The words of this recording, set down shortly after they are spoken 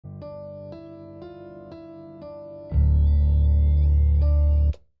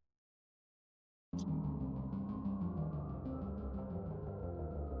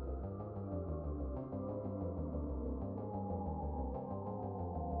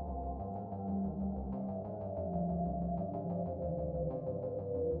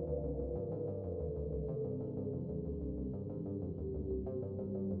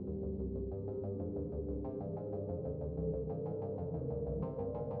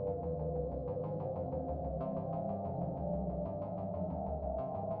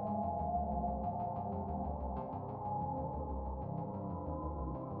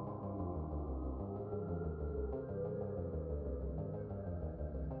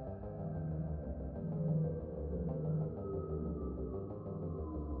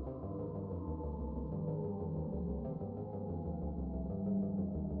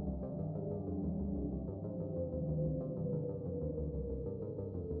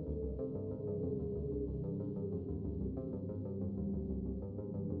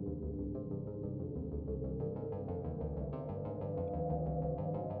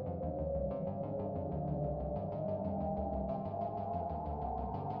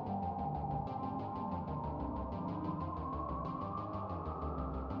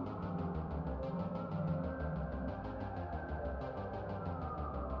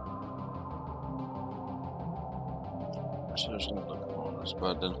searching the corners,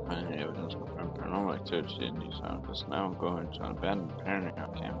 but didn't find any evidence of paranormal activity in these houses. Now I'm going to an abandoned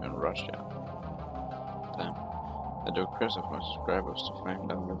panorama camp in Russia. Damn. At the request of my subscribers to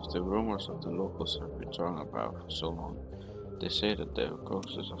find out if the rumors of the locals have been talking about for so long. They say that there are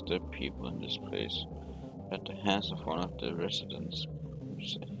ghosts of dead people in this place. At the hands of one of the residents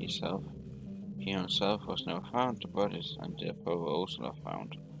himself. He himself was never found, the bodies and their brother also not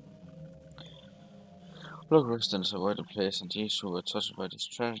found. Local residents avoid the place, and these who were touched by this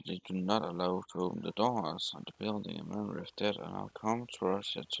tragedy do not allow to open the doors on the building in memory of dead are now come to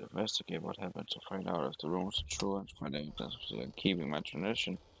Russia to investigate what happened, to find out if the rumors are true and to find evidence of keeping my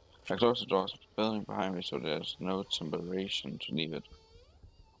tradition. I close the doors of the building behind me so there's no temptation to leave it.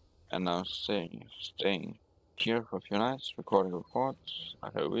 And now staying here for a few nights, recording reports. I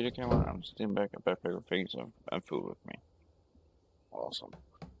have a video camera, I'm sitting back, a backpack of things and food with me. Awesome.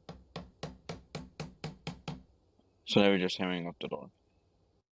 So now we're just hammering up the door.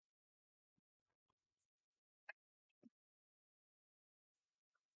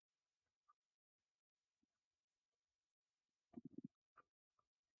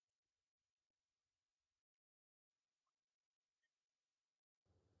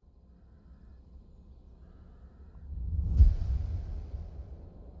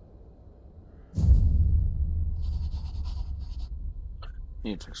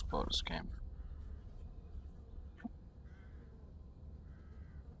 Need to explore this camp.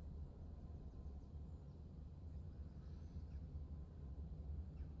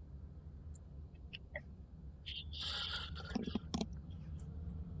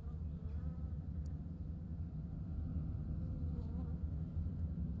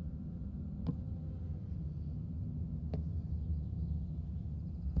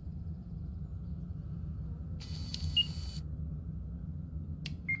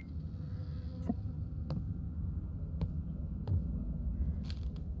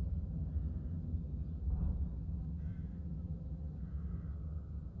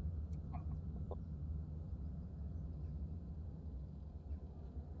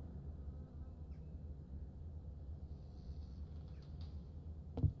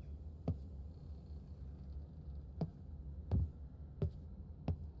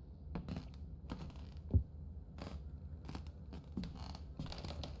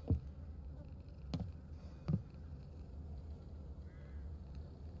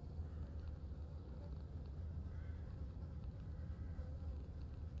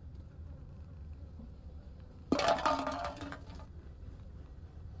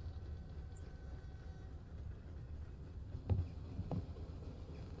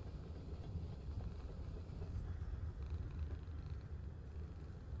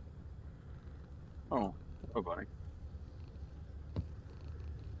 Oh, bye-bye.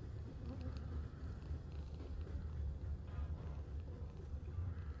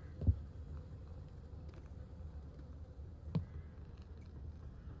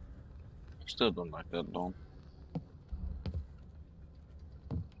 Still don't like that long.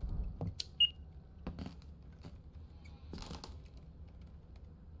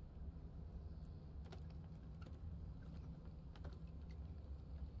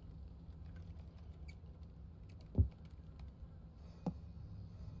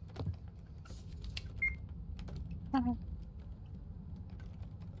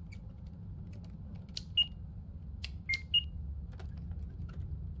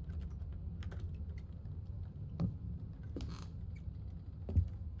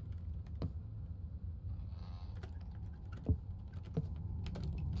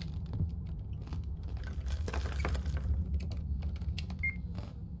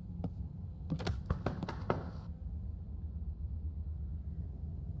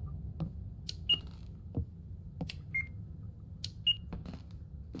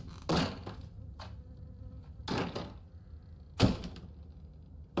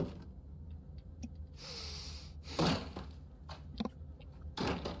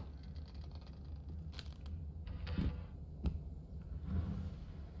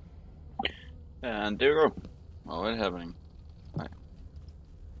 And there you go. Oh, what's happening? Right.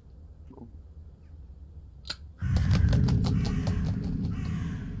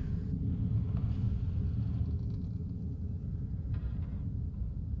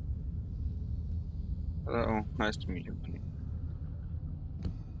 Hello, nice to meet you, buddy.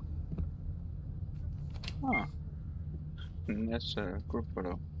 Ah, that's a group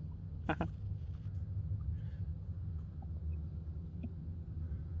photo.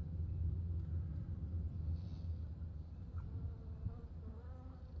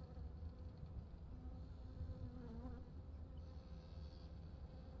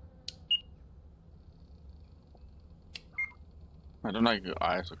 I don't like your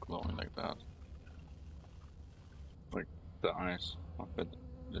eyes are glowing like that. Like the eyes of it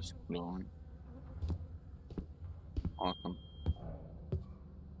just glowing. Awesome.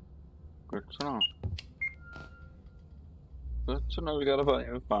 Good to know. Good to know we got about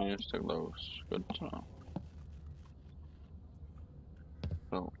your finest to glows. Good to know.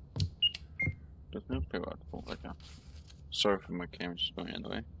 So, this newspaper article, like a. Sorry for my camera just going in the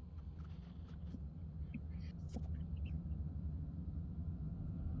way.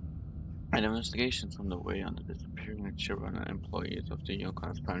 An investigation from the way on the disappearing children and employees of the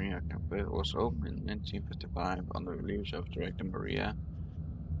Yukon Pioneer Cafe was opened in 1955 under the leadership of Director Maria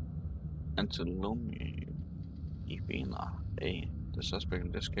Antonomy Ivina A. The suspect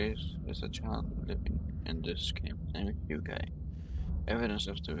in this case is a child living in this camp named UK. Evidence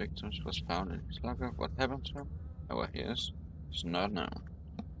of the victims was found in his locker. What happened to him and where he is not known.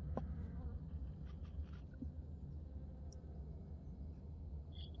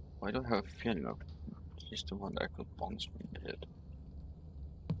 Why do I have a feeling of he's the one that could punch me in the head?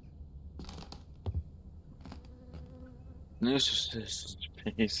 News is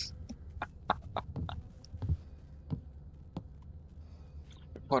space.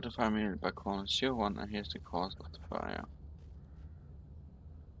 Report the fire immediately by calling CO1 and here's the cause of the fire.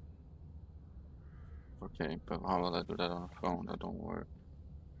 Okay, but how will I do that on a phone? That don't work.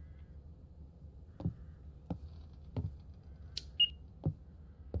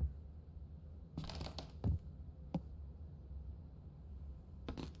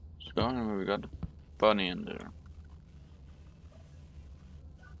 So anyway, we got the bunny in there.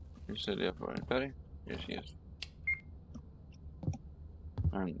 You said yeah for anybody? Yes, yes.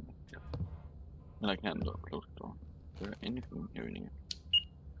 And like hand door, close door. Is there anything here in here?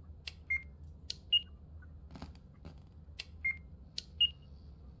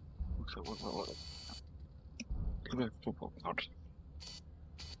 So what? Look at football cards.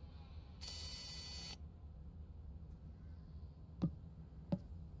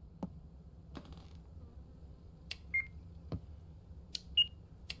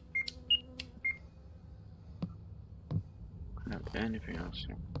 Can't have anything else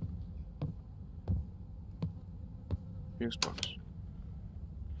here. Fuse box.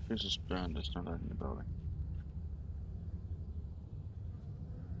 Fuse is burned, there's not in the building.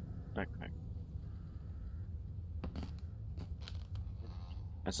 Backpack.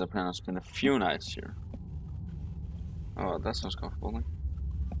 As the plan has been a few nights here. Oh, that sounds comfortable then.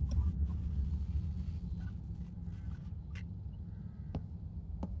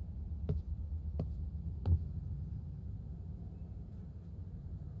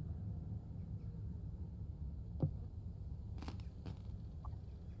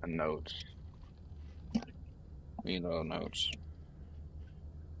 And notes. Notes.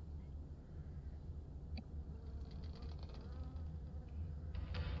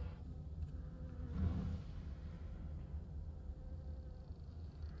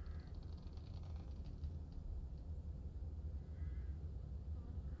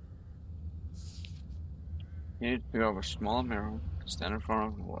 You need to pick up a small mirror, stand in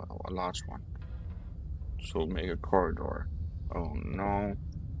front of a large one. So make a corridor. Oh no.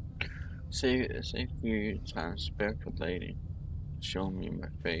 Say a few times, barefoot lady. Show me my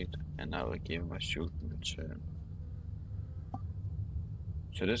fate, and I will give my shoe in return.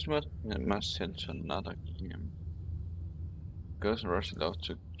 So this must head to another game. Girls and Russia love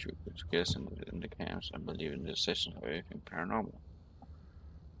to guess in the camps and believe in the sessions of anything paranormal.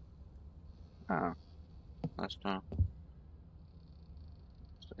 Ah, that's not.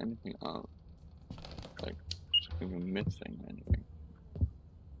 Is there anything else? Like, something missing, anything?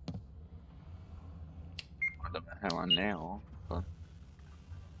 I don't have a nail, but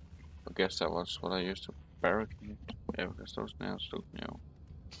I guess that was what I used to barricade. Yeah, because those nails look new.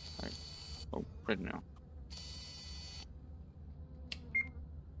 Like, oh, pretty new.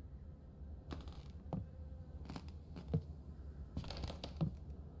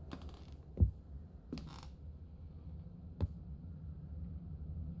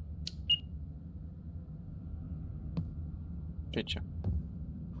 Picture.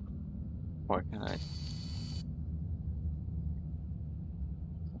 Why can't I?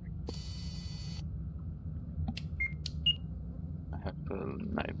 I have to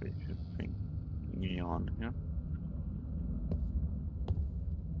maybe think neon here.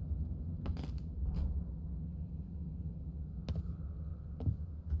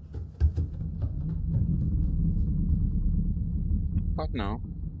 But no.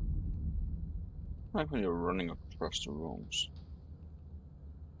 Like when you're running across the rooms.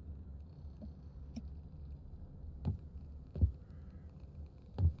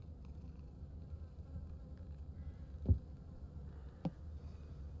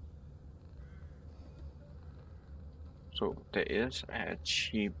 So there is an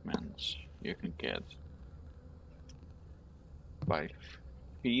achievement you can get by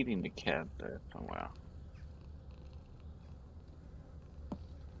feeding the cat there somewhere.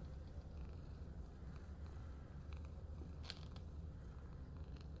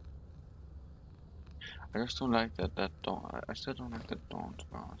 I just don't like that dawn. I still don't like that dawn, to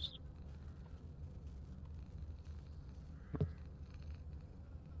be honest.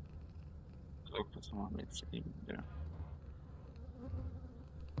 Look for someone that's even there.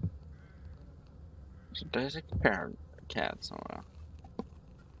 So there's a cat somewhere.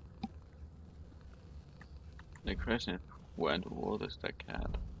 The question is, where in the world is that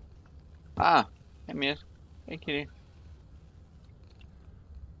cat? Ah, hey mate. Hey kitty.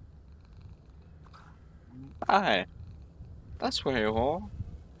 Hi. That's where you are.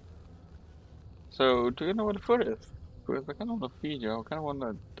 So, do you know where the food is? Because I kind of want to feed you. I kind of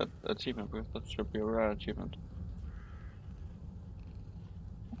want that achievement because that should be a rare achievement.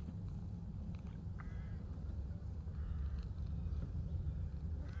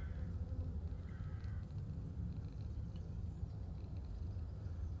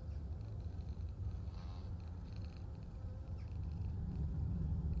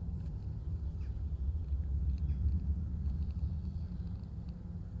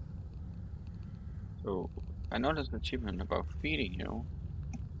 So, I know there's an achievement about feeding you.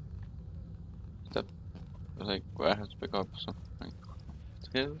 That, like, where I have to pick up something.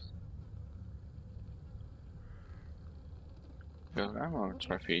 Skills? Because I'm gonna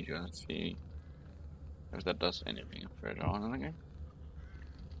try to feed you and see if that does anything further on in the game.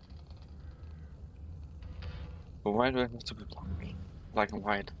 But why do I have to be black and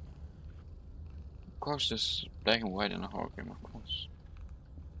white? Of course, there's black and white in a horror game, of course.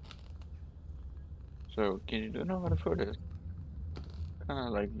 So, can you do know where the food is? Kinda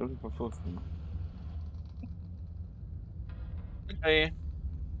like looking for food from. Hey,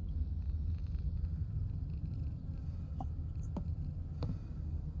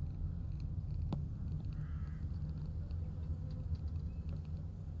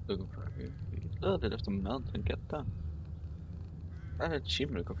 looking for a little bit of the melt and get that. Hvad er et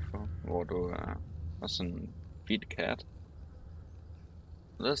achievement du kan få, hvor du har sådan feed cat?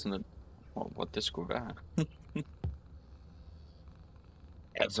 Det er sådan lidt, hvor det skulle være.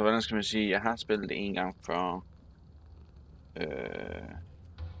 Altså, hvordan skal man sige, jeg har spillet det en gang før.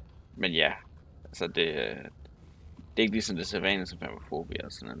 Men ja, altså det er ikke ligesom det sædvanlige som Phasmophobia eller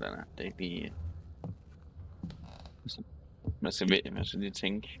sådan noget der. Det er ikke lige... Man skal lige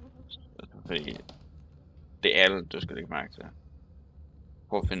tænke, altså, fordi det er alt, du skal lægge mærke til.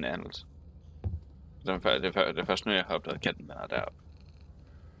 Prøv at finde alt. Det er først nu, jeg har opdaget katten, der er deroppe.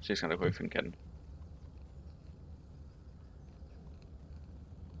 Sidste gang, der kunne jeg ikke finde katten.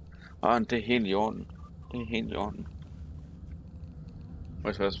 Det er helt i orden. Det er helt i orden.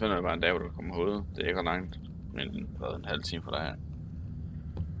 Og så finder jeg bare en dag, hvor du kommer ud. Det er ikke ret langt, men en halv time for dig her.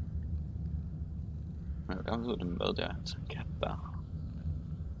 Men jeg vil gerne vide, det med der. Så en kat der.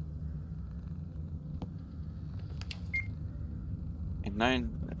 Nej.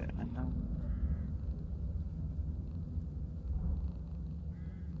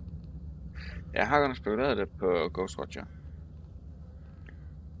 Jeg har godt spekuleret det på Ghostwatcher.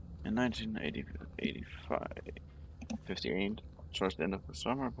 In 1958, towards the end of the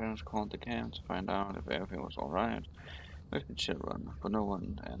summer, parents called the camp to find out if everything was alright with the children, but no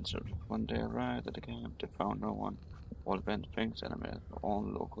one answered. When they arrived at the camp, they found no one. All bent things animated, all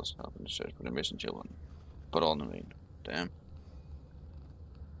locals helped in the search for the missing children, but all in vain. Damn.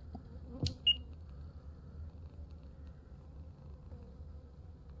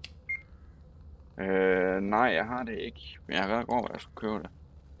 Nej, jeg har det ikke. Men jeg har godt over, at jeg skulle købe det.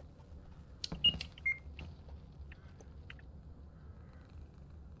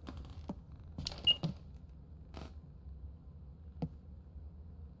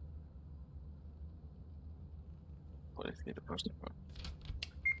 Prøv lige at se det første på.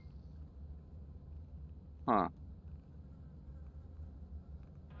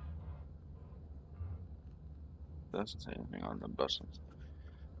 Doesn't say anything on them, doesn't.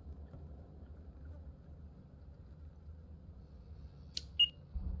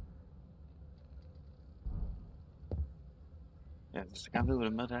 Ja, så skal vi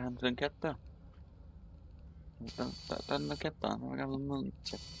med der han den kat der. Den kat der, den gamle med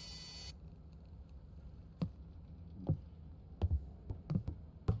til.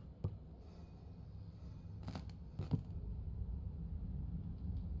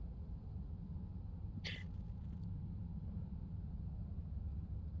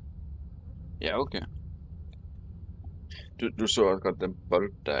 Ja, okay. Du så også godt den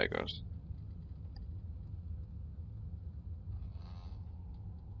bold der, ikke også?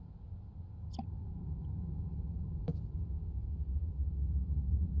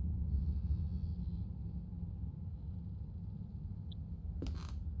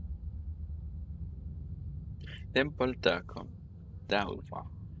 Den bold der kom derudfra.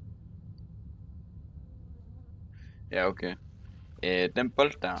 Ja, okay. Den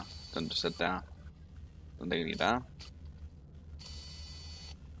bold der, den du satte der, den ligger lige der.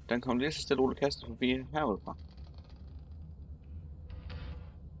 Den kom lige så stille roligt kastet forbi herudfra.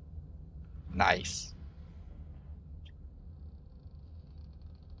 Nice.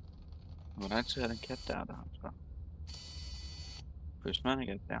 Hvordan ser den kat der så? Hvis man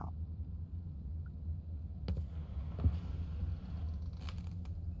ikke er der.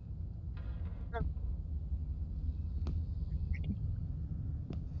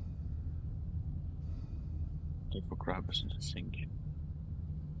 Det får grabbe sådan en sink.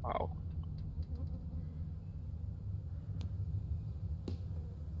 Wow.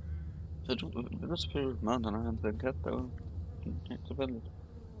 Så du ved selvfølgelig meget, når han den kat derude. Helt tilfældigt.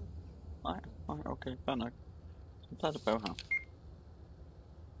 Nej, okay, fair nok. Så tager det bag her.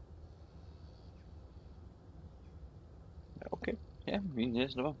 Ja, okay. Ja, vi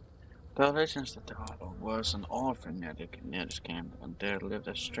læser det var. The legends that there was an orphan near this camp, and there lived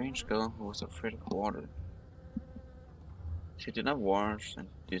a strange girl who was afraid of water. She did not wash and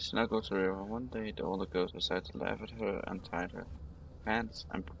did not go to the river. One day, the older girl decided to laugh at her and tied her pants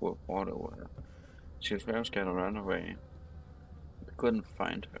and poured water over her. She was very scared and ran away. They couldn't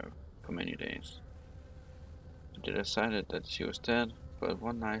find her for many days. They decided that she was dead, but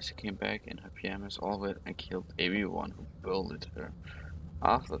one night she came back in her pajamas all wet and killed everyone who bullied her.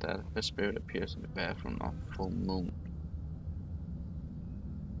 After that, her spirit appears in the bathroom on full moon.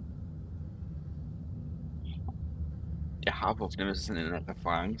 Jeg har på fornemmelse sådan en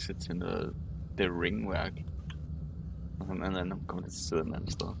reference til noget The Ring-værk. Og sådan noget andet, kommer det til at sidde et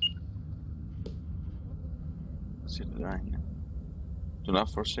andet sted. Hvad siger du der egentlig? Do not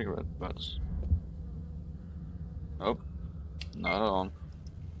for cigarette butts. Nope. Not at all.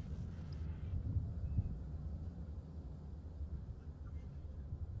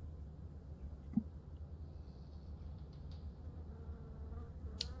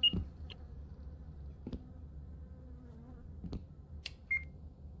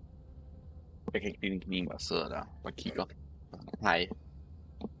 Jeg kan ikke lide en kanin, der sidder der og kigger. Nej.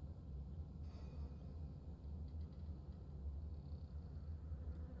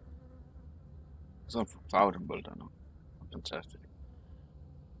 Så farve den bold der nu. Fantastisk.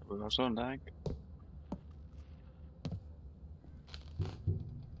 Du kan også sådan der, ikke?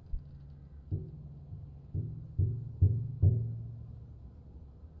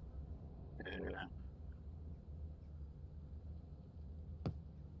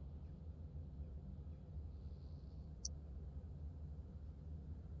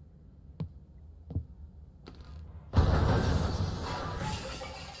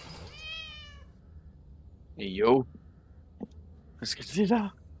 Jo. Hvad skal det der?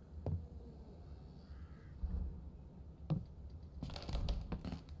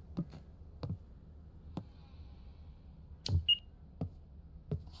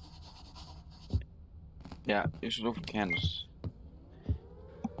 Ja, you should look for candles.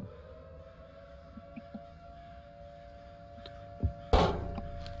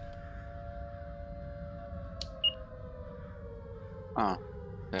 Ah,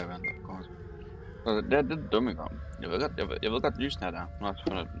 der var der godt. Altså, det er dumme kom. Jeg ved godt lysen er der. Nu har jeg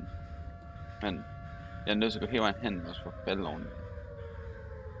fundet den. Men jeg er nødt til at gå hele vejen hen og så falde oven.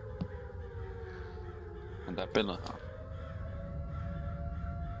 Men der er billedet her.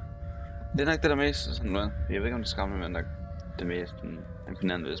 Det er nok det der mest sådan noget. Jeg ved ikke om det skræmmer, men nok det mest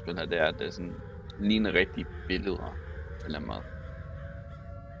imponerende ved spil her, det er, at det er sådan ligner rigtige billeder. Eller meget.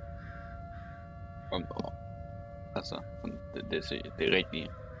 Altså, det er rigtige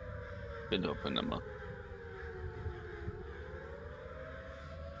billeder på en eller anden måde.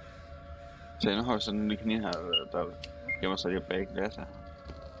 Så nu har vi sådan en lille kanin her, der gemmer sig lige bag glasset.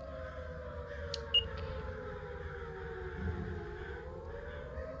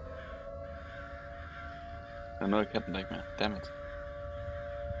 Der er noget i katten, der ikke mere. Dammit.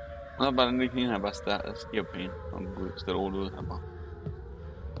 Nu er bare den lille kanin her bare stiger på en, og den går stille roligt ud her bare.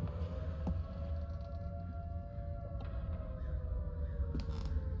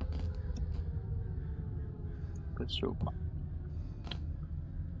 Det er super.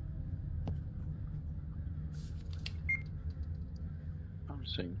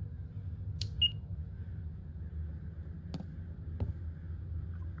 Se.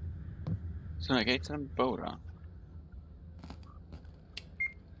 Så jeg kan ikke tage en bog der.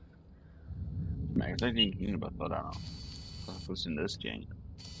 Men jeg kan slet ikke lide bare stå der nu. Så er jeg fuldstændig nedskjæring.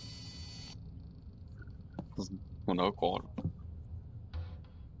 Hun er jo kort.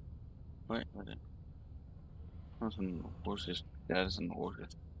 Hvad er det? Det er sådan en russisk. Det er sådan en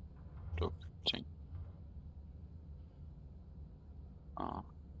russisk dugt ting. Ah.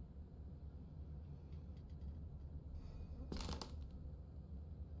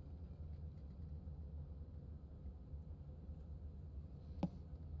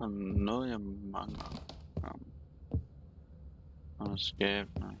 Og noget jeg mangler. Og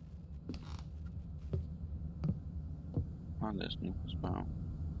skæbne. Har læst nu, spørg.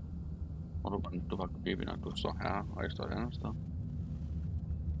 Og du var baby, når du står her, og jeg står et andet sted.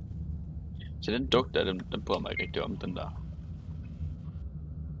 Så den dugt der, den bryder mig ikke rigtig om, den der.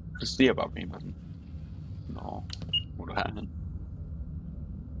 Det stiger bare på en, sådan. Nå, må du have den?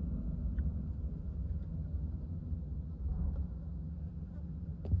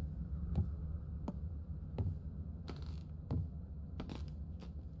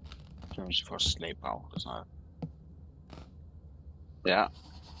 Så hvis jeg får slag på, det er snart. Ja.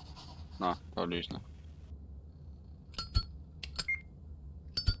 Nå, det var lysende.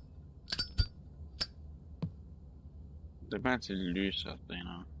 Det er bare til lyser, det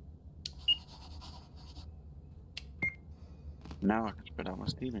her. Now I can spread out my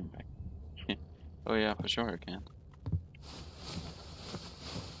stealing back. Oh yeah, for sure I can.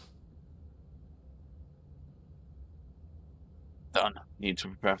 Done. Need to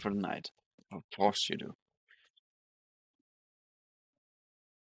prepare for the night. Of course you do.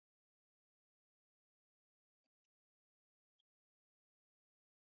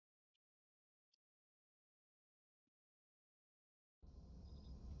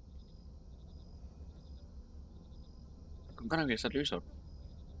 I'm gonna get sat lys op.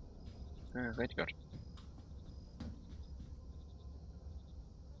 Det er rigtig godt.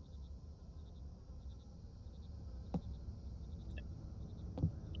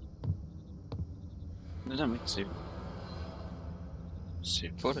 Det der man ikke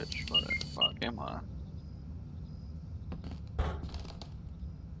se footage fra kameraet.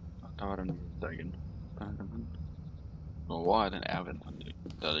 Og der var den der igen. Hvor er den ærvend,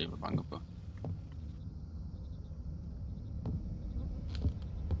 der er lige bange på?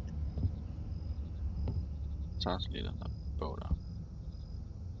 Så tager lige den der bog der.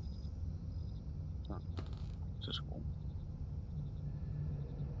 Så skru.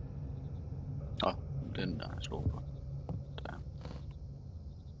 Åh, den der jeg slog på. Der.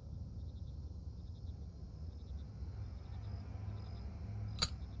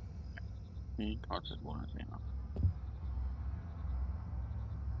 Godt til spolen senere.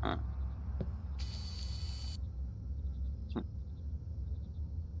 Ja.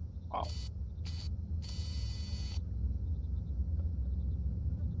 Wow.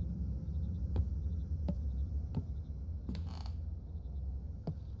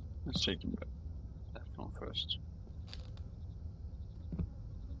 Let's take that one first.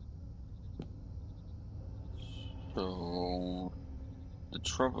 So the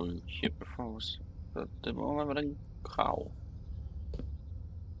trouble here before was that det må være den krav.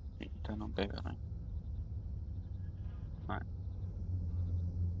 Der er nogle bagved der. Nej.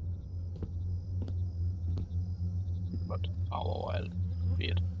 But krav overalt.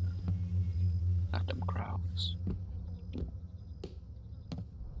 Weird. Not them crowds.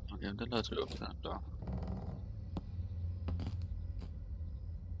 Okay, det lader til at åbne den dør.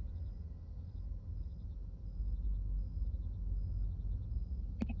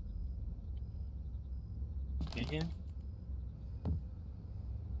 Ja.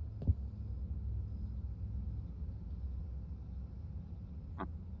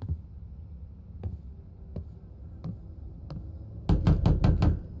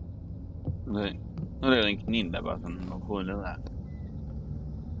 Nej. Nu er det en kanin, der bare sådan på hovedet nedad.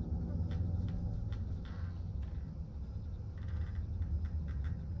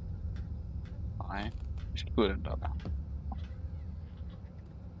 Nej, vi skal gå den der.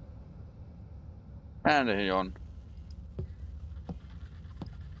 Ja, det er i orden.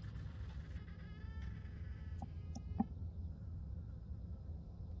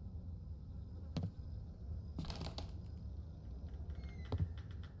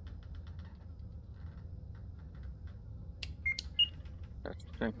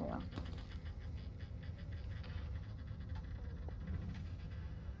 Det kan jeg.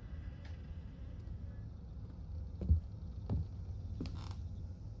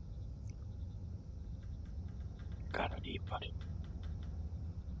 Gotta leave, buddy.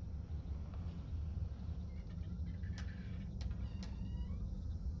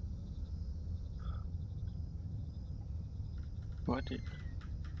 What did?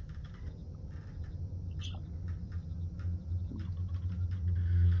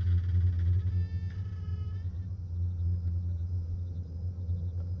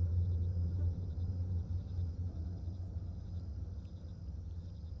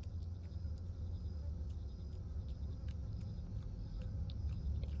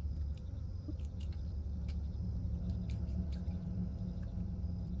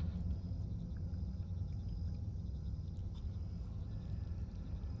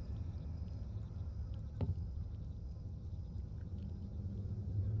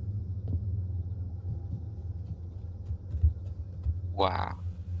 Wow.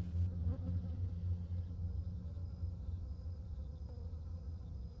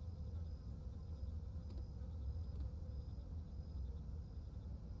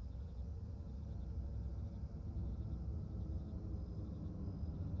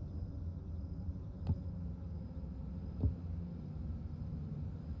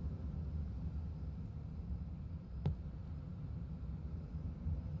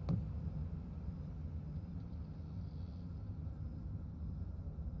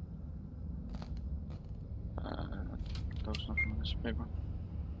 Close enough on this paper.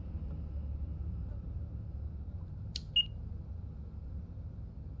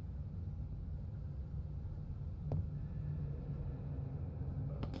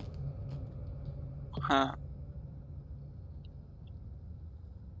 Huh.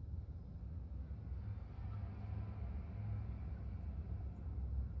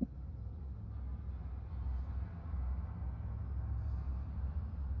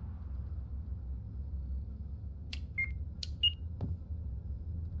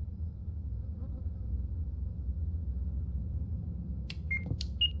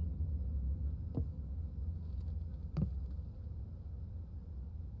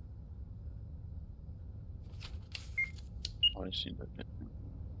 I see that.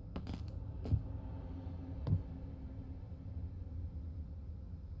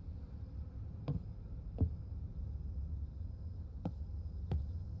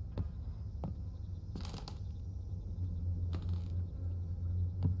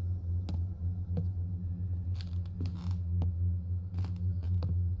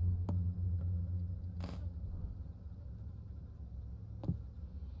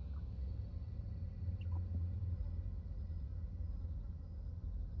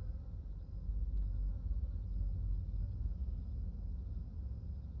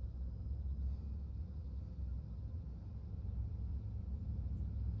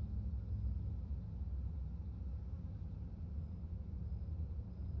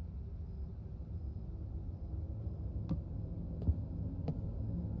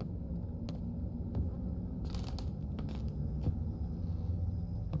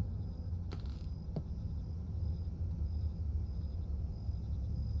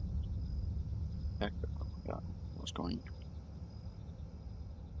 Heck, I forgot what's going.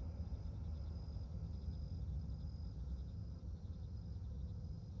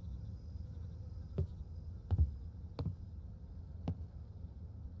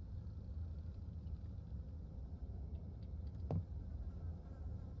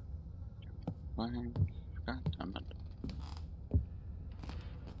 Fine. God damn it.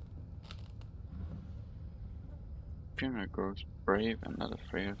 Junior grows brave and not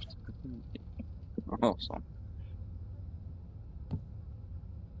afraid of the awesome.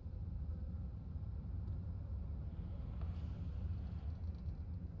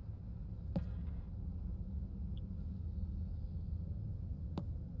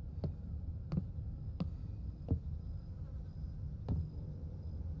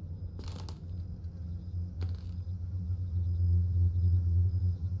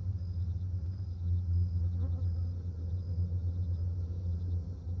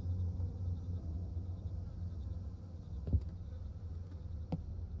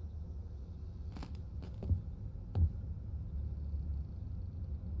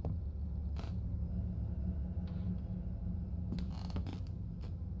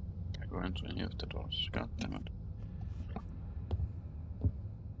 I go into any of the doors. God damn it.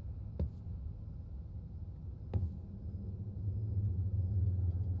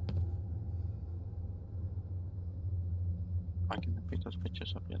 I can pick those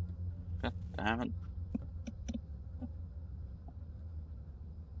pictures up yet. God damn it.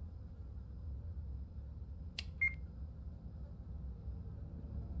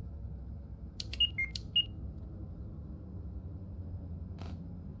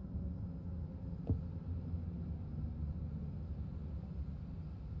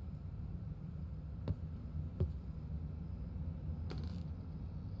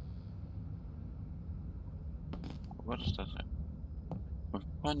 What does that say? With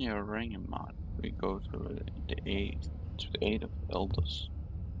Pioneer Ring in mind, we go to the aid of elders.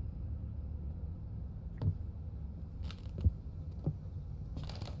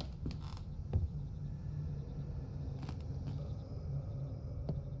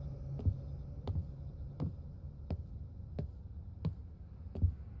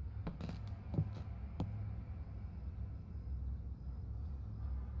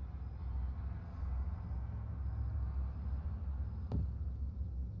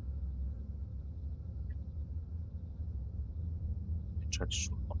 Try to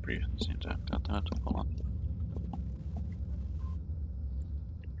breathe at the same time. God damn it. Hold on.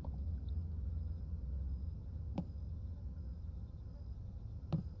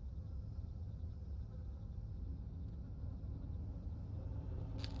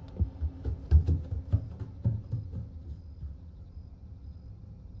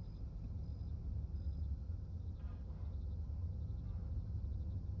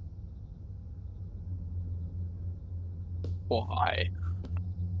 Why?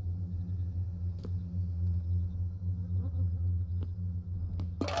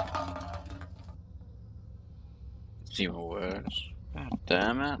 It's even worse. God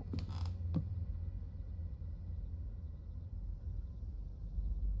damn it.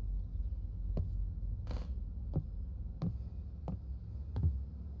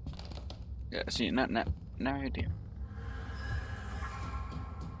 Yeah, see, no idea.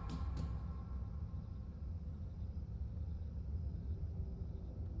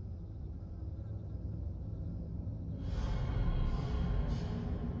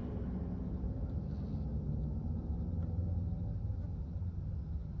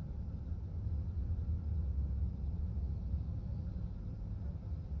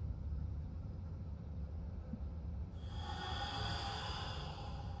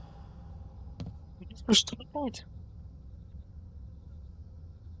 Just right.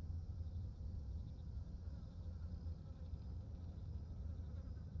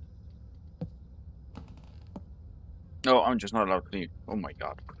 No, I'm just not allowed to leave. Oh my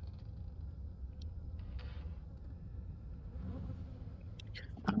god.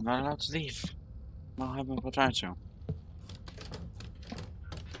 I'm not allowed to leave. No, I'm not trying to.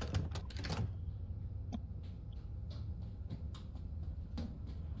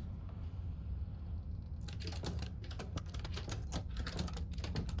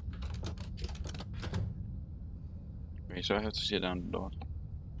 Okay, so I have to sit down the door.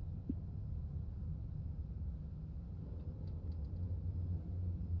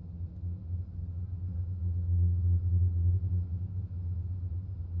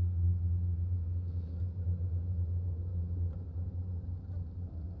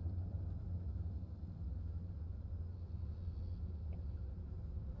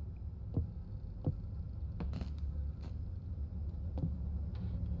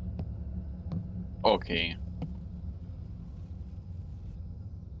 Okay.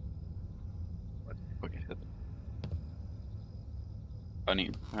 Okay.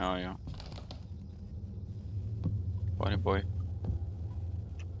 Bunny, how are you? Bunny boy.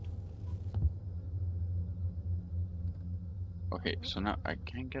 Okay, so now I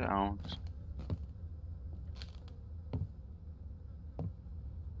can't get out.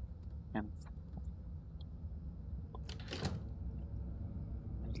 And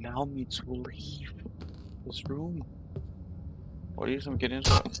allow me to leave this room. What do you think get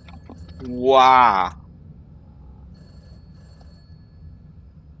into it? Wow.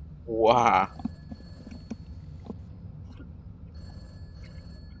 Wow.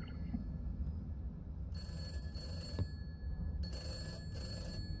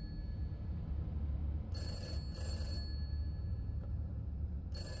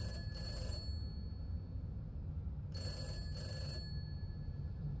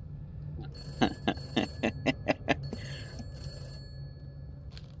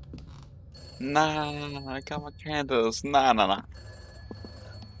 Nah, I got my candles. Nah. Nah.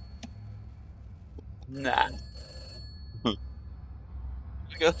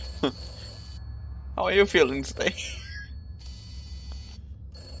 How are you feeling today?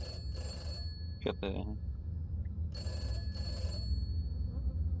 Get the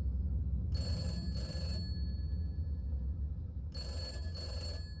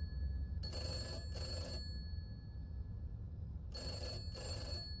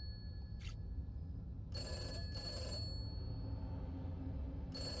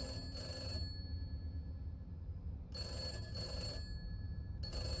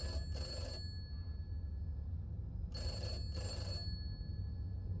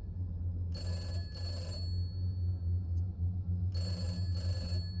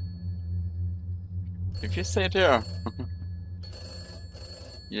if you stay there,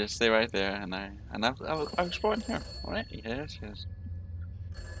 you just stay right there, and I'll spawn here. All right? Yes.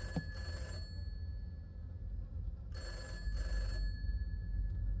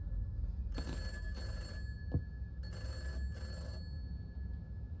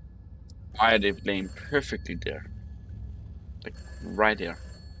 Why are they laying perfectly there, like right there?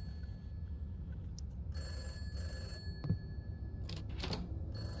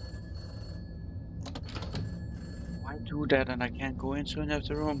 Why do that and I can't go into any of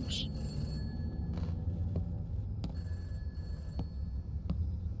the rooms?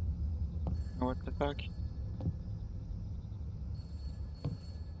 What the fuck?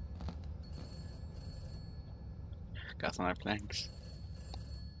 Got some planks.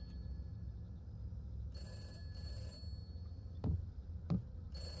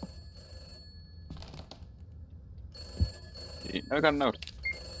 I got a note.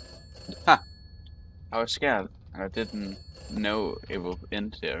 Ha! I was scared. I didn't know it would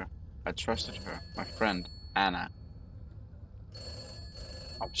end there. I trusted her, my friend, Anna.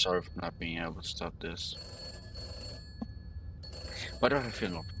 I'm sorry for not being able to stop this. Why do I feel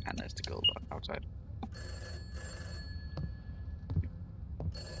no Anna is the girl outside?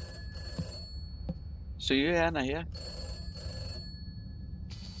 So you, Anna, here?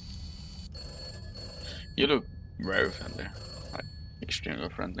 You look very friendly, like extremely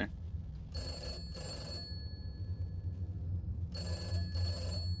friendly.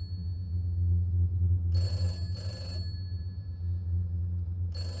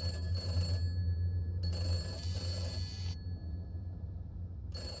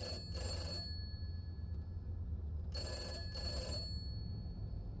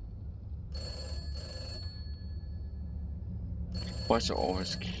 Why is there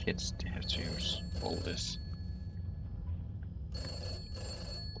always kids that have to use all this?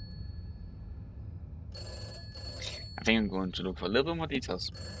 I think I'm going to look for a little bit more details.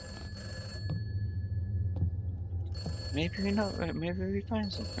 Maybe we know. Maybe we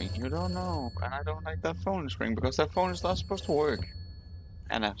find something. You don't know. And I don't like that phone ring because that phone is not supposed to work.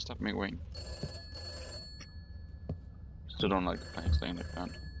 Anna, stop me ring. Still don't like the plane staying in the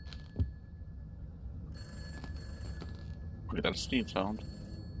ground. We got a steep sound.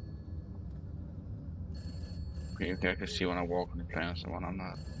 Okay, I can see when I walk on the planes and when I'm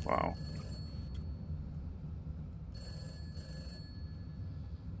not. Wow.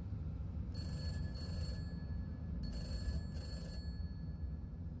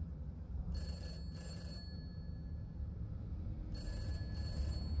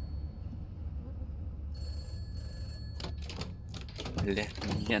 Let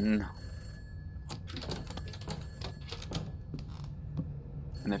me in.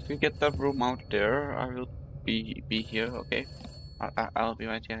 And if you get that room out there, I will be here. Okay, I'll be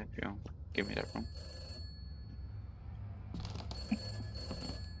right here if you give me that room.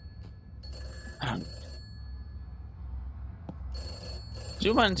 Do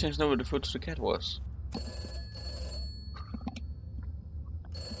you mind chance know where the foot to the cat was?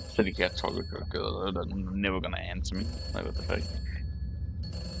 So the cat talking to a girl that's never gonna answer me. Like what the fuck?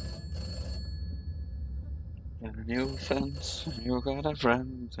 Got a new friends, you got a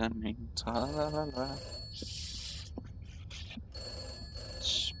friend, and me, ta la la la.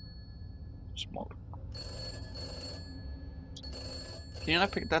 Small. Can you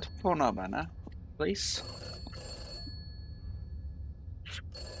not pick that phone up, Anna? Please?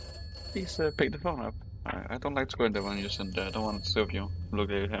 Please pick the phone up. I don't like to go in there when you're sitting there. I don't want to disturb you. Look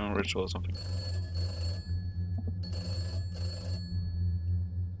like you're having a ritual or something.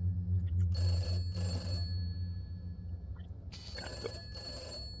 Gotta go.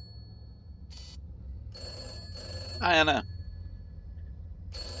 Hi, Anna.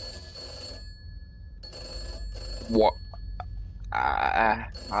 What?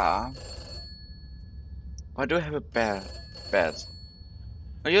 Why do I have a bed?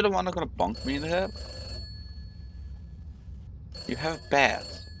 Are you the one that's gonna bonk me in the head? You have a bed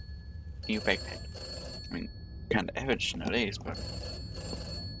in your backpack. I mean, kinda average nowadays, but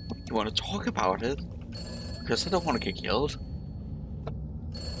you wanna talk about it? Because I don't wanna get killed.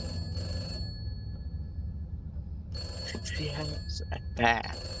 She has a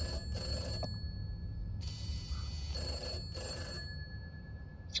bed.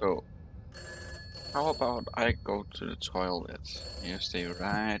 So, how about I go to the toilet? You stay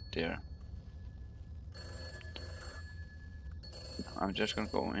right there. I'm just gonna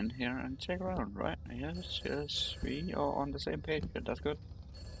go in here and check around, right? Yes, we are on the same page here, that's good.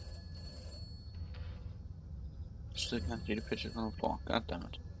 Still can't see the pictures on the floor, god damn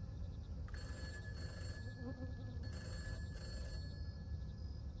it.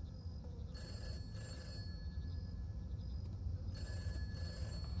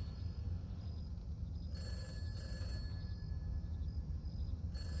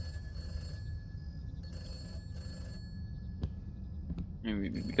 I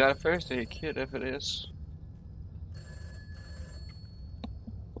mean, we got a first aid kit if it is.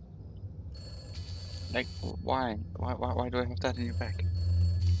 Like, why? Why do I have that in your back?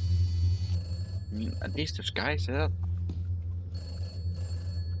 I mean, at least there's guys there.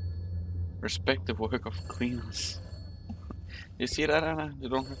 Respect the work of cleaners. You see that, Anna? You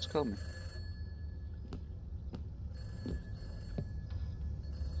don't have to call me.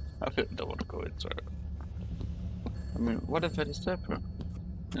 I feel don't want to go inside. I mean, what if it is separate?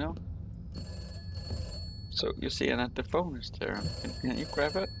 You know? So, you see, Anna, the phone is there. Can you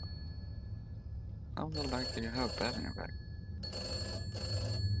grab it? How likely you have a bat in your back?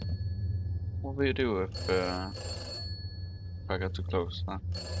 What will you do if I got too close, huh?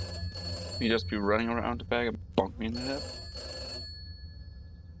 You just be running around the bag and bonk me in the head?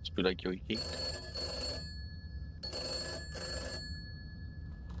 Just be like, yo, yeet.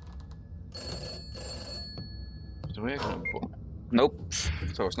 the way I can... Nope.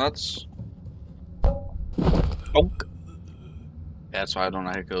 So it's nuts. Oh. That's why I don't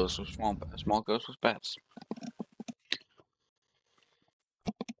like girls with small girls with bats.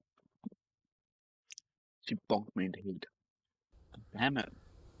 She bonked me in the head. Damn it.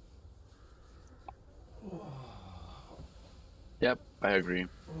 Yep, I agree.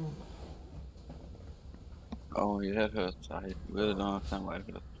 Oh, your head hurts. I really don't understand why it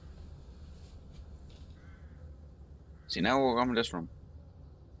hurts. See, now we're in this room.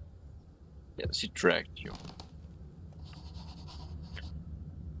 Yeah, she dragged you.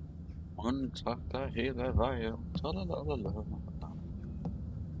 Kontakta hela vägen. Talalala.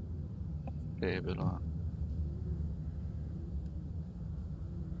 Babylon.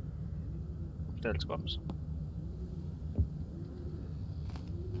 That's comes.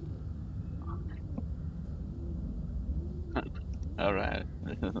 Alright.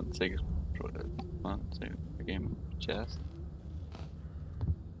 Take a game of chess.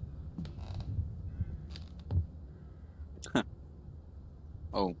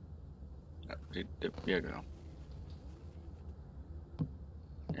 Oh. There you go.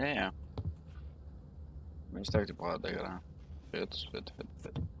 Ja. Men stärkte bra där. Fett.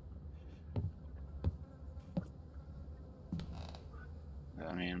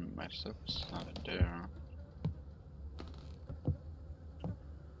 I mean, my stuff's not in there.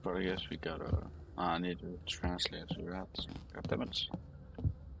 But I guess we gotta... I need to translate to that. God damn it.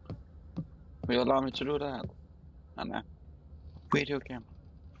 Will you allow me to do that? Anna. Video game.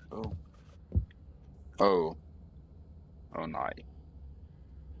 Oh. Oh. Oh, nej.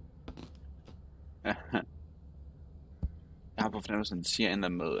 Jeg har på fornemmelsen, at den siger endda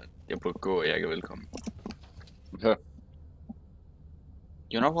med, at jeg burde gå, og jeg ikke er velkommen. Okay.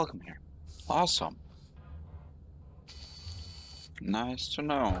 You're not welcome here. Awesome. Nice to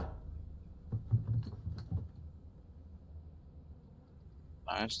know.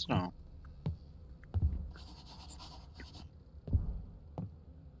 Nice to know.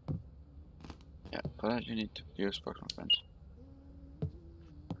 Yeah, but you need to use Pokemon friends.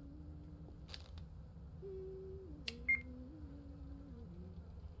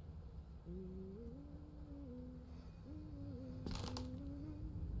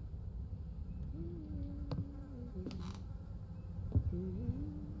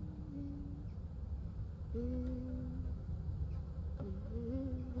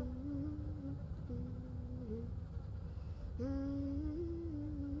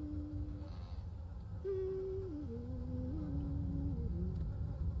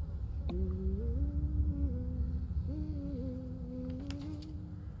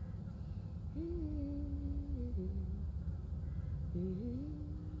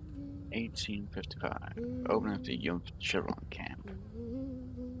 Opening of the Young Chevron camp.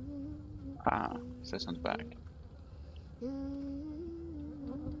 Ah, says on the back.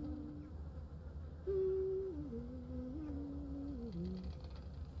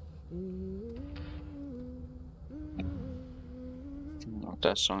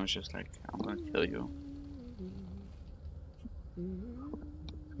 That song is just like, I'm gonna kill you.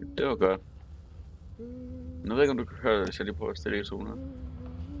 Det var godt. Nu ved jeg ikke, om du kan høre det, hvis jeg lige prøver at stille i zoner.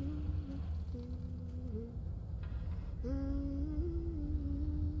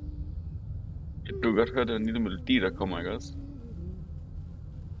 Du kan godt høre den lille melodi, der kommer, ikke også?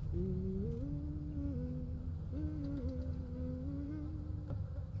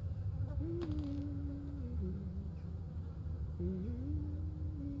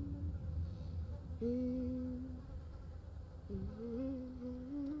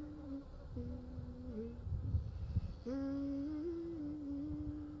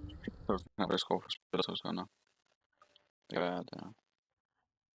 Jeg skal for spille så sådan. Det kan være, at det er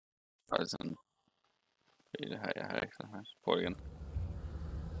faktisk sådan. Det her, jeg har ikke så her. Prøv det igen.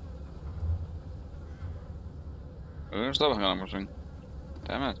 Nu stopper han med at synge.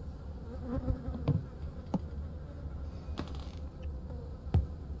 Dammit.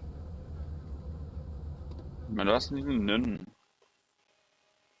 Men det var sådan en lille nøn.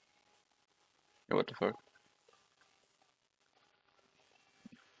 Jo, what the fuck.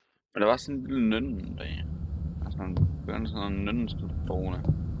 Men der var sådan en lille nøn der. Altså han begyndte sådan en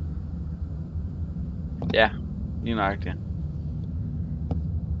nønnestudstående. Ja, lige nøjagtigt.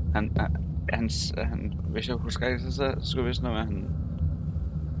 Hvis jeg husker ikke, så skulle jeg vist noget med han...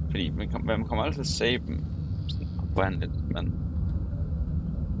 Fordi man kommer altid til at se dem sådan oprindeligt, men...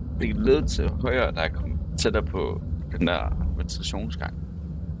 Det kan lede til højere, der er kommet tættere på den der ventilationsgang.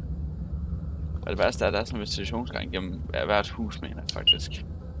 Og det værste er, at der er sådan en ventilationsgang gennem hvert hus, mener jeg faktisk.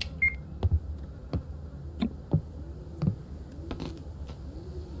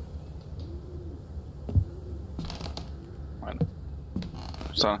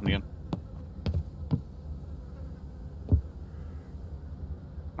 Så er den igen.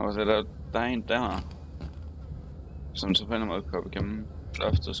 Og så der er en der, som så på en måde kommer igennem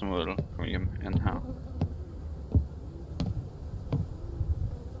loftet, som vil komme igennem en her.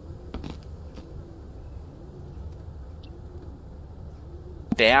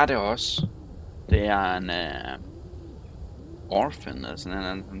 Det er det også. Det er en orphan, altså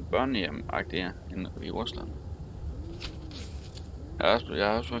en børnehjem-agtig i Rusland. Jeg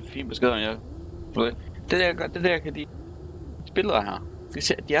har også fået en fin besked om, det der kan de billeder her.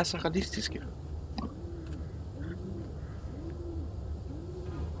 De er så realistiske.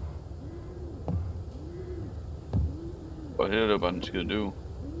 Og her er det bare den skide døve.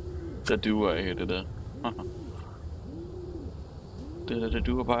 Der duer ikke det der. Det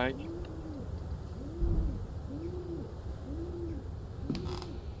duer bare ikke.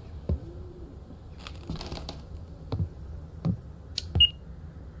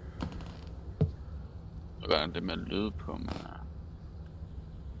 Det med lyde på, men...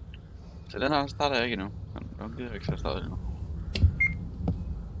 Så den her starter jeg ikke endnu. Den gider jeg ikke til at starte endnu.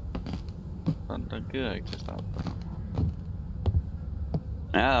 Den gider jeg ikke til at starte på nu.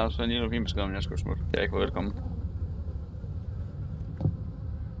 Ja, der er også en lille fin besked om, jeg skulle smutte. Jeg er ikke velkommen.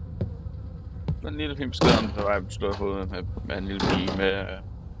 En lille fin besked om, der var jeg slået hovedet med en lille pige med...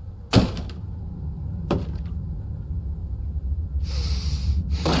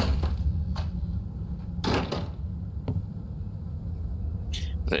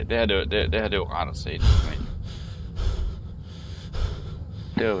 Det her er jo rart at se. Men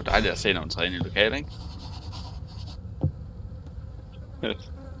det er jo dejligt at se, når man træner i lokale, ikke?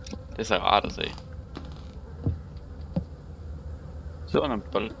 Det er så rart at se. Så var der en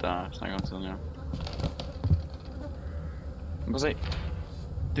bold, der snakker om tiden, ja. Man kan se.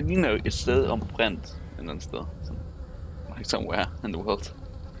 Det ligner jo et sted ombrændt et eller andet sted. Like somewhere in the world.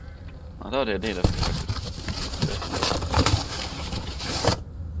 Og der var det der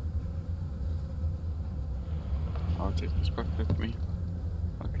It's perfect with me.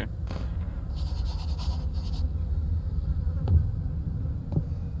 Okay.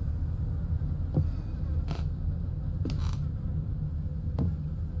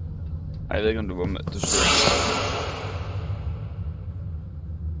 Jeg ved ikke om du var med.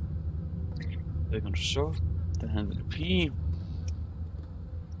 Jeg ved ikke om du så. Der havde en lille pige.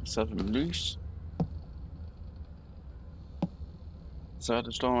 Så er det med lys. Så er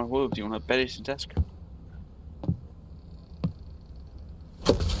det slår mig i hovedet, fordi hun havde bat i sin taske.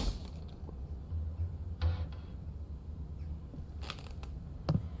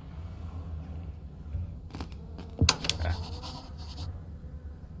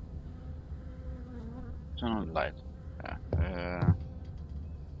 Light. Ja,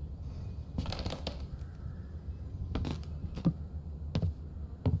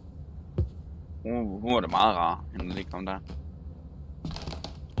 hun var det meget rar, hende lige kom der.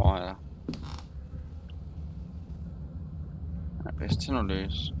 Ja. Hvis det nu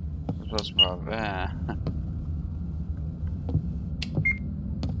løs, så spørger jeg,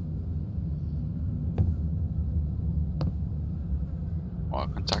 hvad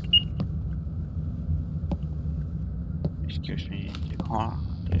kontakt. Excuse me, det kommer.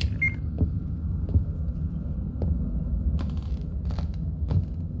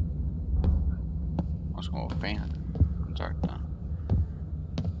 Og så over fan kontakt der.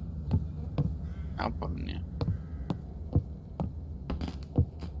 Ja, på den, ja.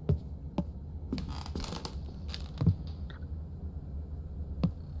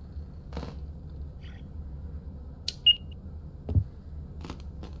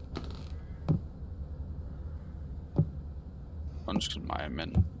 Undskyld mig,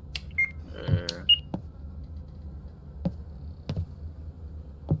 men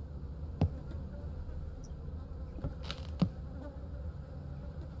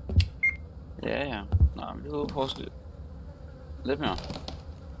ja. Nej, men det er forskel. Lidt mere.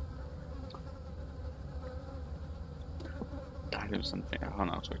 Der er lidt sådan en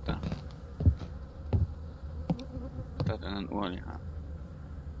håndaftryk der. Der er den anden ord lige her.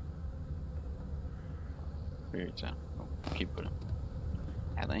 Vi tager og kigge på det.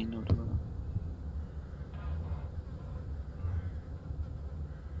 Er der en nu, du ved?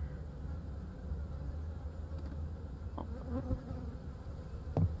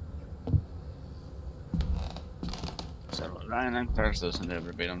 Så der er en anden klareste, som jeg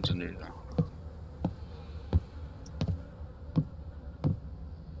bliver bedt om til nyt der.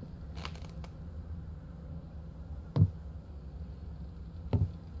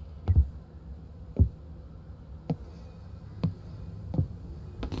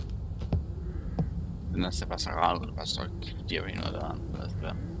 Den er så bare så rar ud, bare står de har noget der.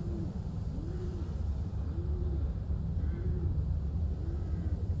 ven.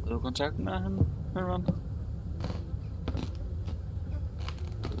 Har du kontakt med hende, min ven?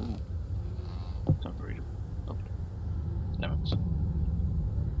 Tak for det. Dammit.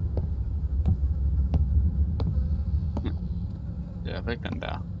 Det er ikke den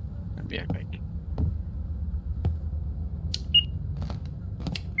der. Den virker ikke.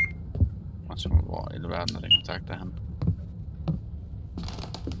 Og så hvor i verden er det kontakt af han.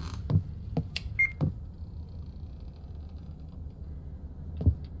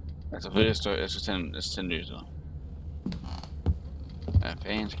 Altså for jeg skal tage en lys ud. Ja,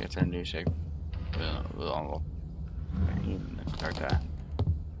 fanden skal jeg tage en lys, jeg ikke ved om hvor. Den kontakt er.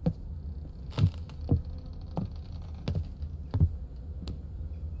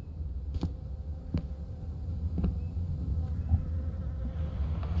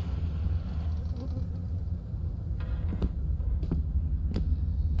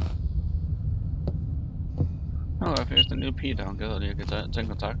 Nå, jeg fik en lille pige, der hun gad, at jeg kan tage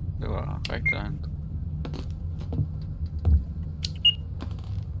kontakt. Det var rigtigt derhen.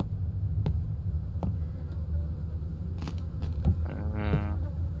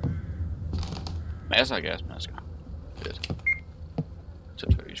 Masser af gasmasker. Fedt.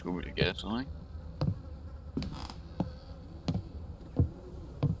 Selvfølgelig skulle vi gas, ikke?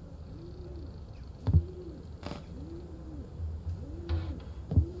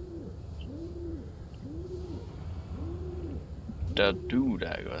 Der er du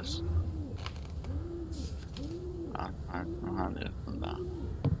der, ikke også? Nej, nu har jeg den der.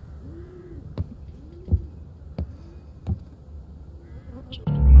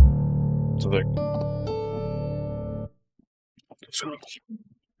 Så væk.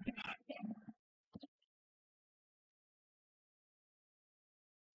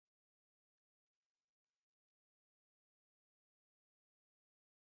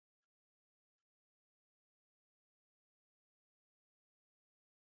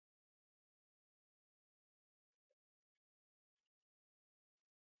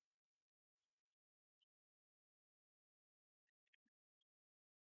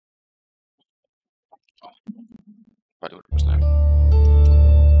 Bare det var det, snakke.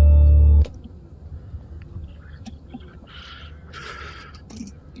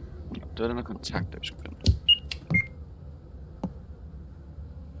 Det var den der kontakt, der vi skulle finde.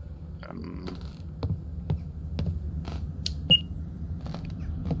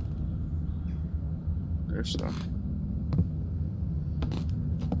 There's stuff.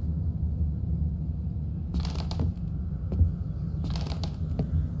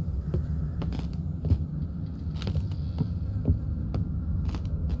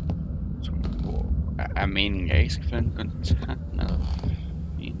 Er meningen, jeg ikke skal finde kontakt med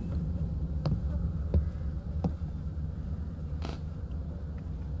en?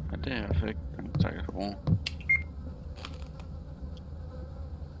 Ja, det er i hvert fald ikke den kontakt, jeg skal bruge.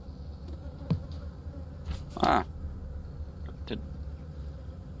 Ah. Det...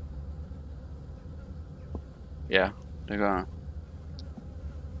 Ja, det gør jeg.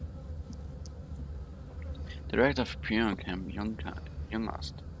 Director of Pion Camp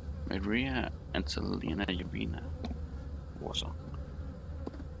Youngast. Maria Angelina Jovina. Warsaw.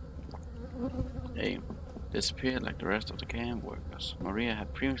 They disappeared like the rest of the camp workers. Maria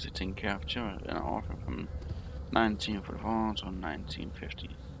had previously taken care of children in an orphan from 1944 to 1950.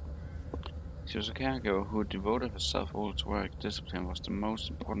 She was a caregiver who devoted herself all to work. Discipline was the most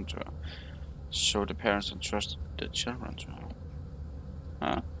important to her, so the parents entrusted the children to her.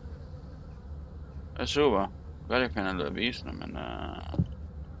 Ja. Det er super. Godt jeg finder lidt af visene, men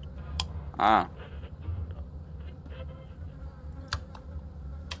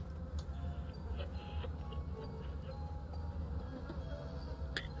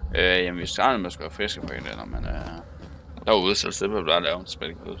jamen vi startede med at skulle have fiskefrikadeller, men der var udsat, så det var bare lave en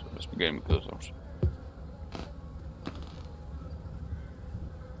spaghetti med kødsovs.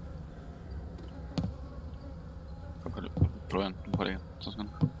 Prøv igen, prøv det igen, så skal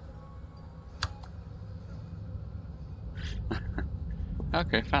den.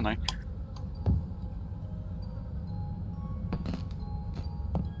 Okay, fair nok.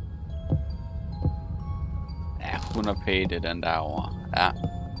 Ja, 100p, det er den derovre. Ja.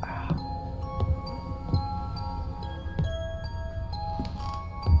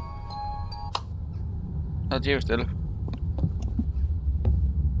 Så er det jo stille.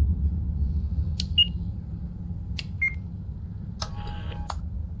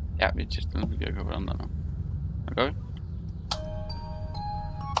 Ja, vi er til stille, vi kan købe den der nu. Hvad gør vi?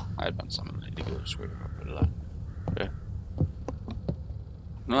 Nej, bare sammen lidt, det går sgu ikke på det der. Okay.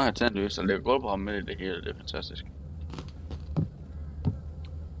 Nu har jeg tændt lys, og lægger gulv på ham med det hele, det er fantastisk.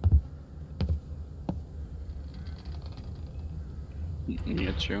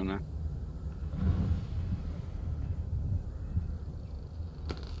 29.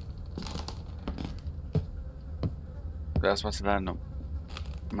 Det er også bare sådan, når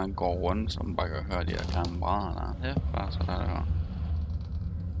man går rundt, så man bare kan høre de her kameraer der. Det er bare sådan, der hører.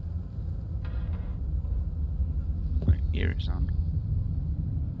 Eerie sound.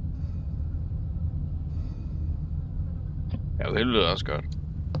 Ja, det lyder også godt.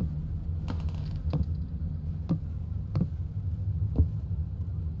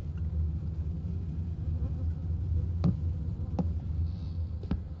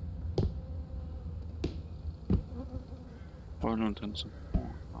 Prøv nu den så.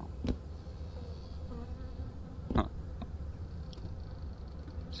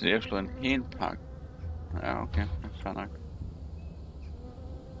 Så jeg slår en hel pakke. Ja, okay. Det er fair nok.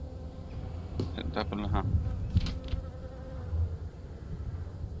 Der på den her.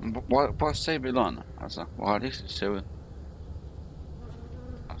 Prøv at se billederne. Altså, hvor realistisk det ser ud.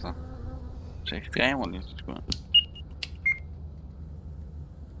 Altså, det ser ekstremt realistisk ud.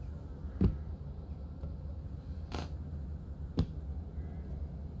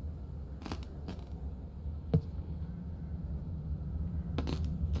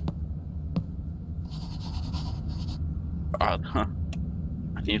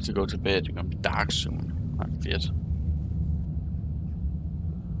 I need to go to bed. You're gonna be dark soon. I'm fedt.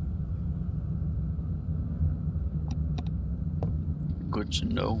 Good to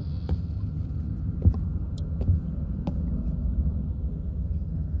know.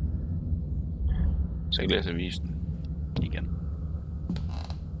 Så jeg læser avisen igen.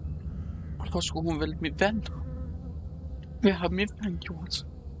 Hvorfor skulle hun vælte mit vand? Hvad har mit vand gjort?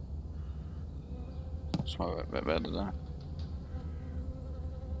 Så hvad er det der?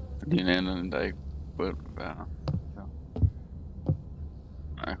 Det er en anden, der ikke burde være her. Ja.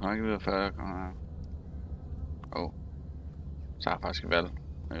 Jeg kan ikke vide, før jeg kommer her. Så har jeg faktisk valgt.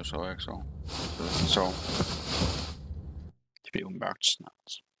 Jeg sover ikke så. Så hvis jeg sover. Det bliver jo mørkt snart.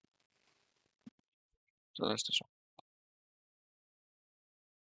 Så lad os det så.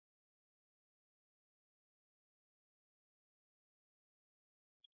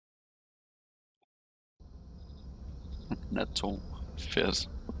 Nat 2. Fedt.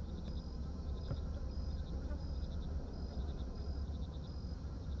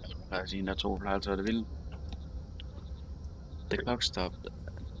 Jeg kan sige, nat 2 plejer altid at være det vildt. Det er klokstop.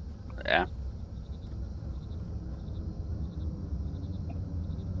 Ja.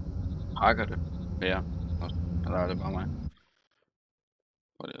 Hakker det. Ja. Eller er det bare mig?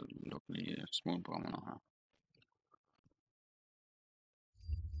 Prøv lige at lukke lige smule på mig her.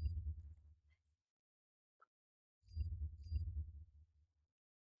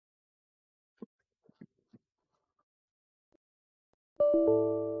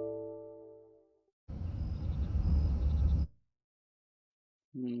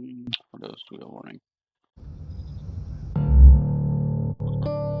 Og det er studio warning.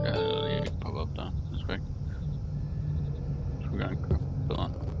 Ja, det er lige poppe op der. Det skal ikke. Jeg skulle gerne køre bedre.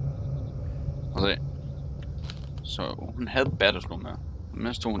 Og se. Så hun havde batterslå med.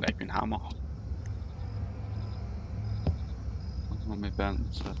 Men stod hun da ikke min hammer. Og så var mit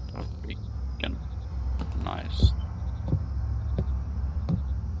vand sat op igen. Nice.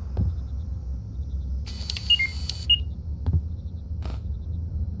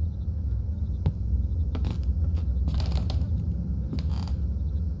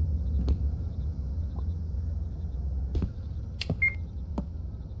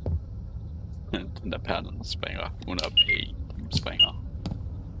 Den der perle, den springer. Hun er pæn. Den springer.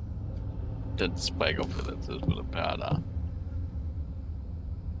 Den springer på den tidspunkt, den perle der.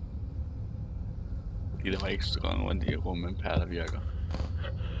 Giv dem ekstra gange rundt i rummet, en perle virker.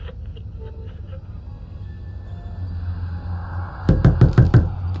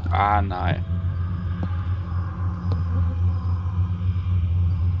 Ah, nej.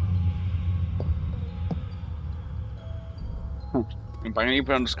 Jeg banker ikke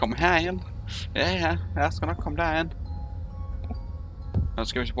på, at du skal komme herhen. Ja, jeg skal nok komme derhen. Nu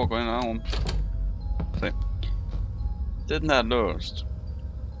skal vi så prøve at gå ind i rum. Se. Den der er låst.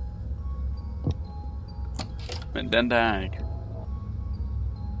 Men den der er ikke.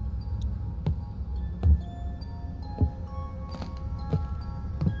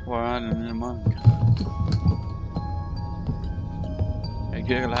 Hvor er den lille munk? Jeg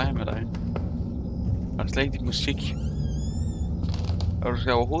kan ikke lege med dig. Har du slet ikke din musik? Og du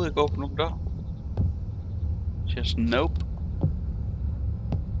skal overhovedet ikke åbne nogen dør. Just nope.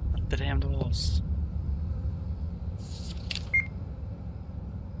 The damn doors.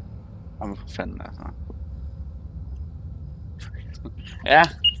 Jamen for fanden altså. Ja,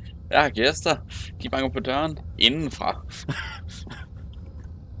 jeg har gæster. De banker på døren indenfra.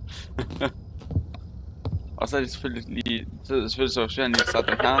 Og så er det selvfølgelig lige... Så er det selvfølgelig så svært lige at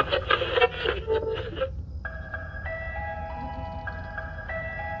starte den her.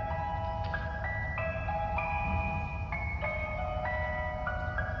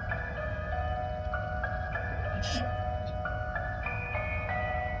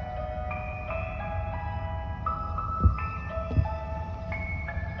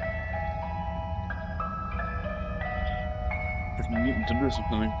 Det lyder som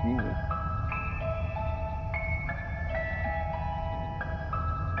sådan en guru.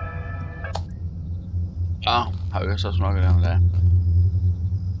 Har vi også snakket om det?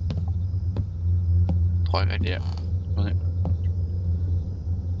 Tror jeg ikke rigtig, det er.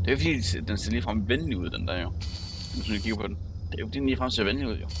 Det er fordi, den ser ligefrem venlig ud, den der jo. Hvis du kigger på den. Det er jo fordi, den ligefrem ser venlig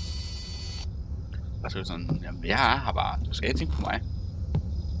ud, jo. Og så er det sådan, jamen jeg er her bare. Du skal ikke tænke på mig.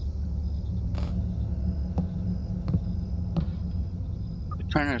 The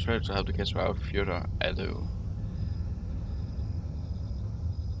trainer is ready to help the kids out of Fyodor Adu.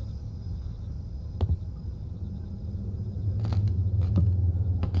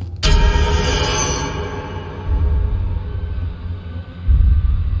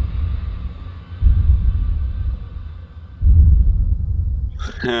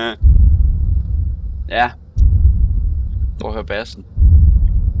 Ja. Prøv at høre bassen.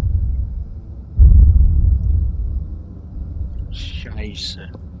 Scheisse.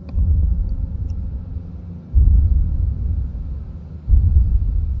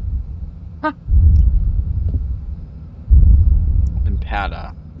 Den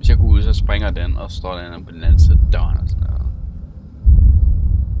perler. Hvis jeg går ud, så springer den, og står den på den anden side af døren og sådan noget.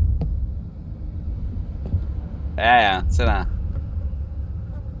 Ja, se der.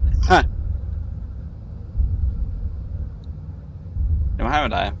 Jamen hej med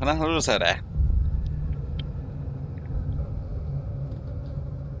dig. Hvordan har du det så da?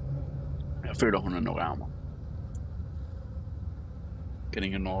 Jeg føler hun er noget af mig.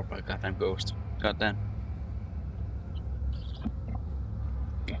 Getting ignored by a goddamn ghost. Goddamn.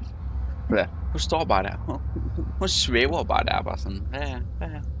 Ja, hun står bare der. Hun svæver bare der, bare sådan. Hvad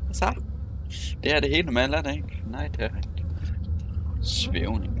så? Det er det helt normalt, er det ikke? Nej, det er ikke.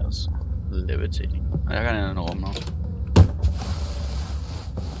 Svævning altså. Levitating. Og jeg kan ind i en rum nu.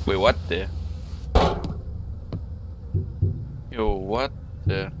 Wait, what the? Yo, what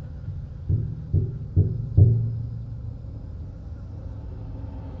the?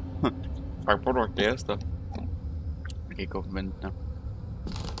 Fuck, prøv du at glæde dig. Jeg kan ikke gå på venten.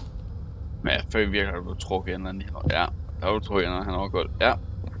 Men jeg føler virkelig, at du tror igen, at ja, der er du tror igen, at han overgår. Ja.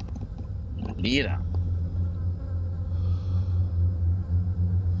 Lige der.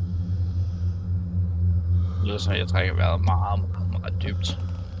 Det lyder som, jeg trækker vejret meget dybt.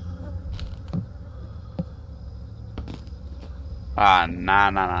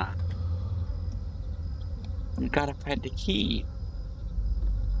 Nej. You gotta find the key.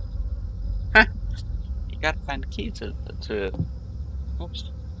 Huh? You gotta find the key to it.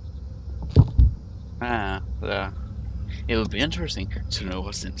 Oops. There. It would be interesting to know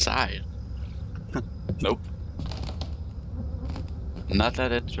what's inside. Nope. Not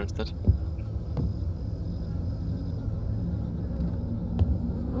that interested.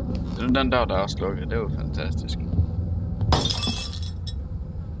 Den der er også lukket, det er jo fantastisk.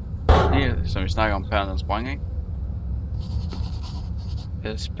 Lige som vi snakker om perlen sprang, ikke?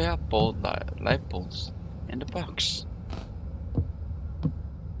 There's spare bulb light bulbs in the box.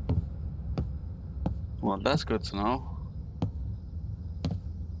 Well, that's good to know.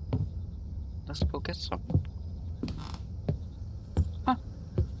 Let's go get some. Huh.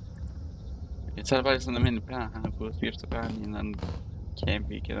 Jeg tager bare sådan en almindelig pære. Han har fået skiftet pæren i en anden camp,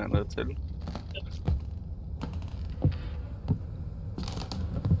 vi kender noget til.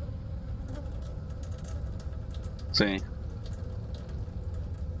 Se.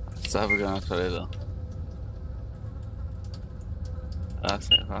 Så begynder toilettet. Bare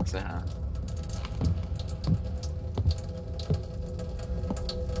se her.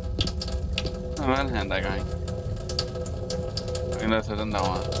 Hvad er det her, der er i gang? Jeg kan lade tage den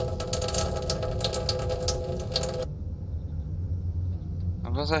derovre.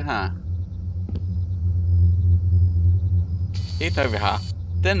 Og så se her. Det er der vi har.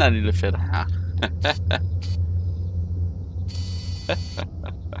 Den er lille fedt her.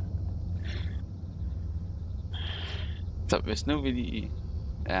 Så hvis nu vi lige...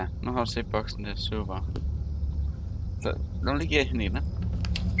 Ja, nu har du set boksen, det er super. Så lad mig lige give hende en, ne?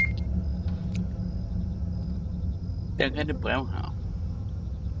 Jeg kan det brev her.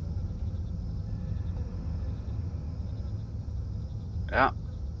 Ja.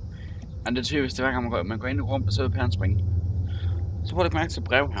 Men det er typisk, det hver gang man går ind i rum, så er det pæren springe. Så prøv at lægge mærke til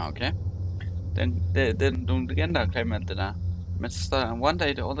brev her, okay? Den nogle legender omkring alt det der. Men så står der, one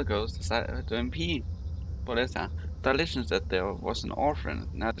day the other ghosts decided to impede. På det her. There are legends that there was an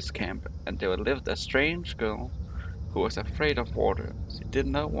orphan at this camp, and there lived a strange girl who was afraid of water. She did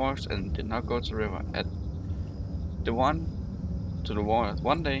not wash and did not go to the river. At the water.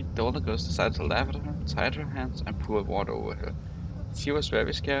 One day, the older ghost decided to laugh at her, tied her hands, and poured water over her. She was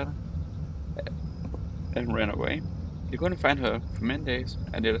very scared and ran away. They couldn't find her for many days,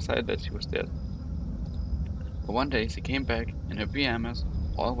 and they decided that she was dead. But one day, she came back in her pajamas,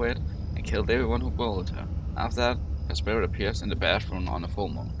 all wet, and killed everyone who bothered her. After that, her spirit appears in the bathroom on a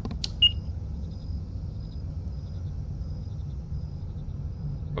full moon.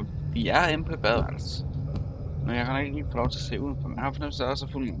 Og vi er inde på badeværelset. Men jeg kan ikke lige få lov til at se udenfor, men jeg har fornemmelse af også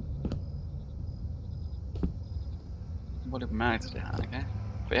fuld moon. Prøv lige bemærke til det her, okay?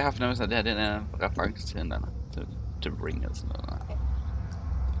 For jeg har fornemmelse af, at det her det er en reference til den der. Til Ring eller sådan noget der.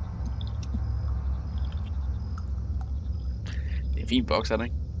 Det er en fin boks, er det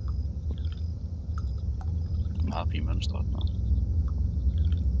ikke? Meget fint mønster og sådan noget.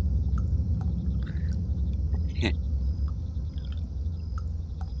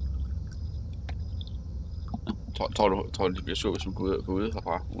 Tror du, de bliver sur, hvis man går ud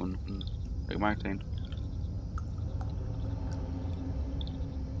herfra, uden jeg kan mærke det.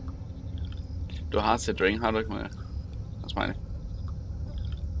 Du har set Ring, har du ikke med? Smiley.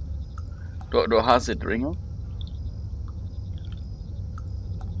 Du har set Ring, ikke?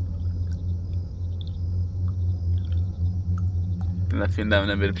 Den der film der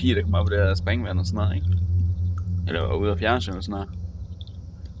med den lille pige, der kommer op på det her springvand og sådan noget, ikke? Eller ude af fjernsyn og sådan noget.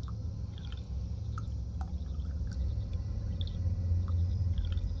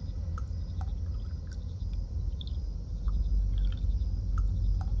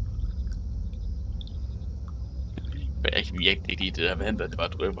 Jeg kan virkelig ikke lide det der vand, der det bare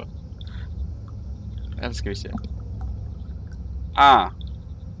drypper. Ja, skal vi se.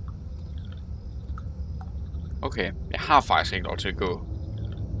 Okay, jeg har faktisk ikke lov til at gå.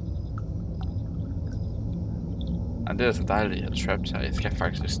 Og det er så dejligt, at jeg er trapped her. Jeg skal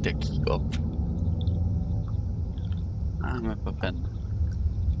faktisk stikke kigge op. Men for fanden.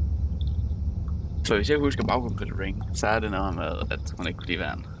 Så hvis jeg husker baggrunden på The Ring, så er det noget med, at hun ikke kunne lide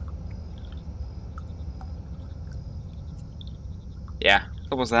vand. Ja, så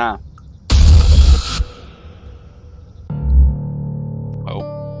prøv at se her.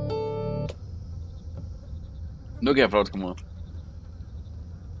 Nu kan jeg få lov til at komme ud.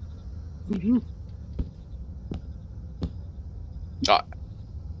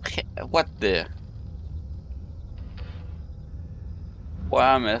 Okay, what the? Hvor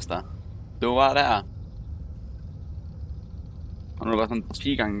er mester? Du var der. Og nu er du bare sådan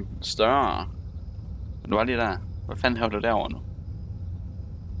 10 gange større. Du var lige der. Hvad fanden har du derovre nu?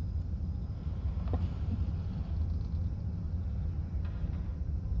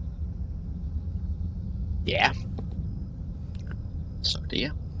 Ja. Så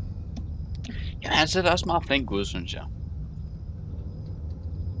det. Jamen han ser da også meget flink ud, synes jeg.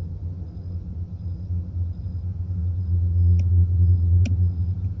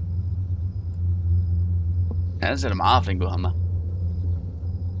 Han ser da meget flink ud, ham der.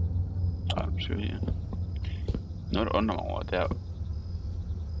 Så skal vi... Noget der undrer mig over, det er...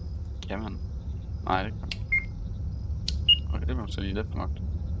 Kan man? Nej, det kan man. Okay, det var så lige lidt for magt.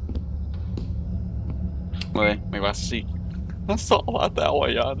 Okay, man kan bare se. Han står bare derovre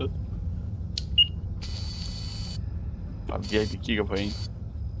i hjørnet. Bare virkelig kigger på en.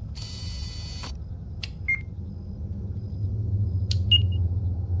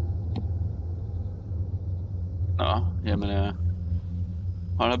 Nå, jamen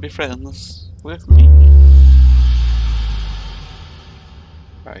wanna be friends with me?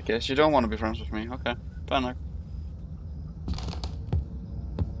 I guess you don't wanna be friends with me, okay, fair enough.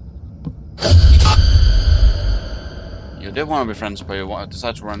 You did want to be friends, but you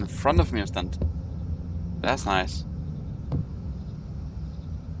decided to run in front of me instead. That's nice.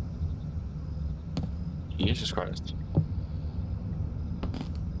 Jesus Christ.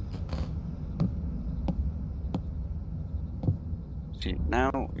 See,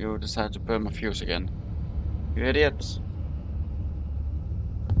 now you decide to burn my fuse again. You idiots.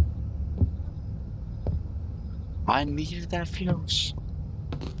 I needed that fuse.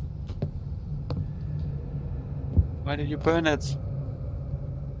 Why did you burn it?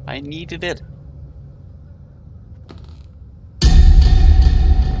 I needed it.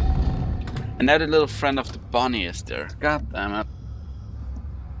 And now the little friend of the bunny is there. God damn it.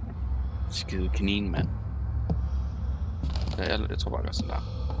 Skide kanin, mand. Jeg tror bare, jeg gør sådan der.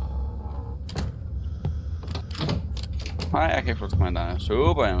 Nej, jeg kan ikke få kommanderne.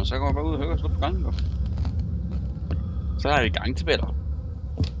 Super, jamen, så går jeg bare ud og hugger og slutter for gangen. Så er vi i gang til bedre.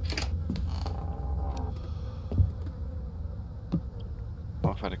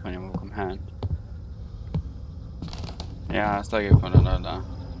 Hvorfor er det kun, jeg må komme herind? Jeg har stadig ikke fundet noget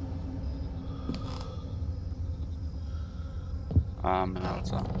der. Men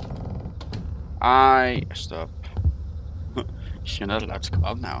altså. Ej, stop. You're not allowed to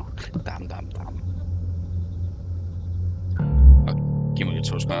come up now. Damn. Okay, giv mig lige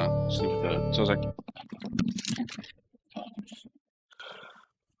 2 sekunder. Så skal vi gøre 2 sek.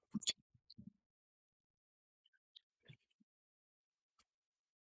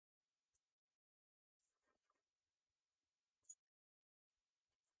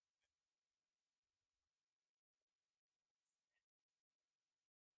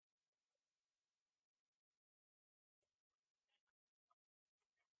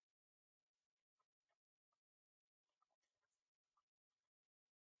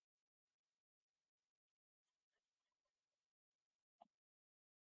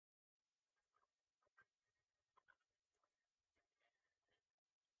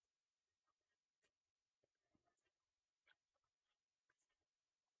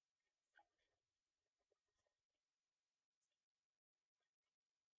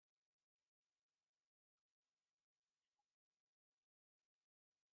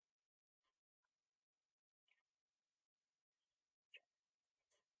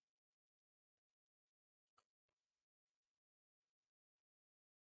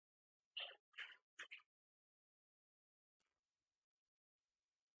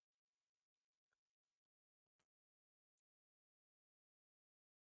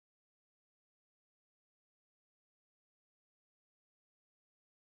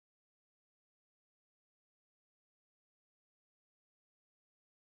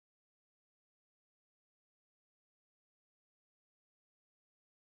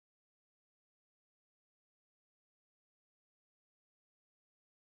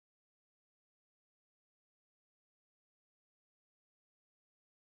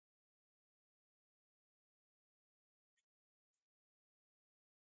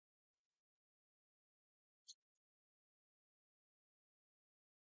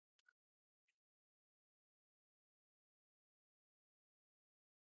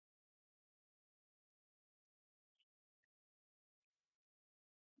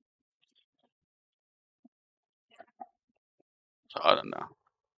 Sådan der.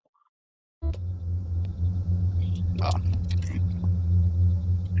 Nå.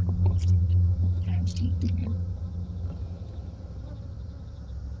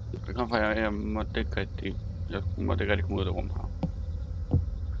 Det kom fra, jeg måtte ikke rigtig komme ud af det rum her.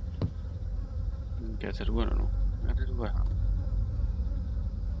 Kan jeg tage det ud nu? Ja, det er her.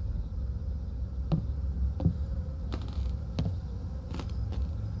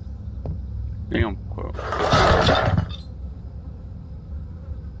 Ingen prøve.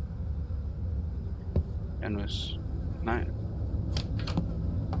 Canvas. Nej.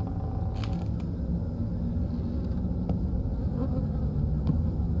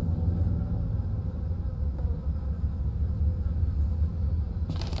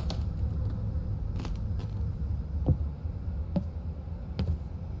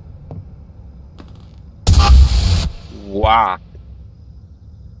 Wow.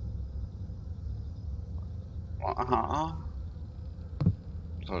 Aha.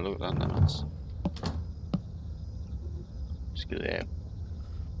 Så lå den der også. Skide af.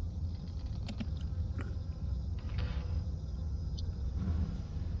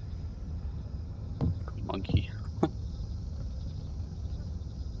 Monkey.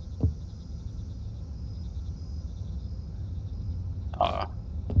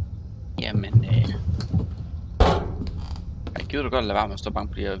 Jamen, jeg gider du godt lade være med at stå bange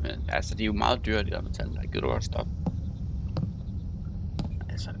på de her, men altså, de er jo meget dyre, de der metal, jeg gider du godt stoppe.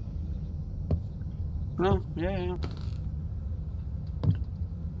 Altså. Nå, ja.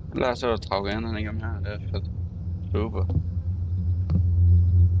 Lad os så travle ind, ikke om her, det er fedt. Super.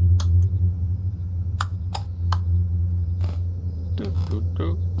 Du.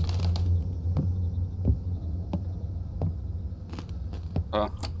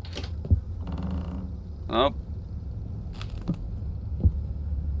 Nope.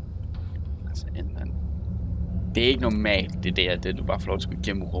 Altså, enten. Det er ikke normalt, det der, det du bare får lov til at gå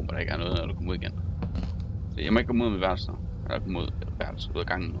igennem rum, og der ikke er noget, når du kommer ud igen. Så jeg må ikke komme ud med værelser. Eller komme ud af værelser, ud af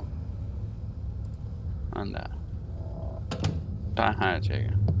gangen nu. Sådan der. Der har jeg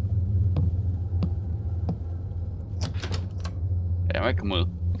tjekket. Jeg må ikke komme ud.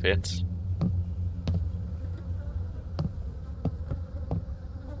 Fedt.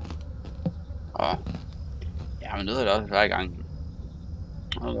 Ja, jeg nyder det også hver gang.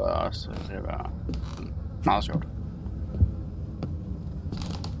 Og det var også, det var meget sjovt.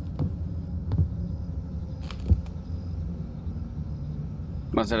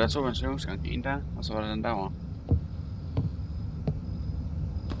 Men så der 2 ventilationsgange, en der, og så var der den derovre.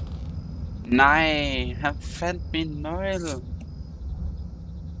 Nej, han fandt min nøgle.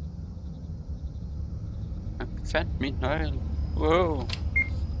 Han fandt min nøgle. Wow.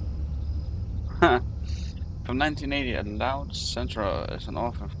 From 1980, a loud central is an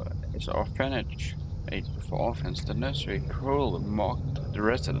orphanage for orphans. The nursery cruelly mocked the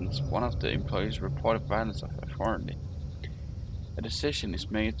residents. One of the employees reported violence of authority. A decision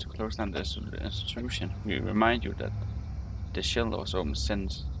is made to close down the institution. We remind you that the shelter was open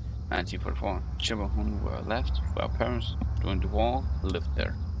since 1944. Children who were left by our parents during the war lived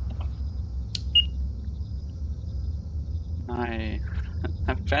there. Nej,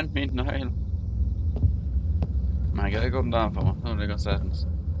 han fandt min nøgle. Man kan ikke åbne døren for mig, så det går sagtens.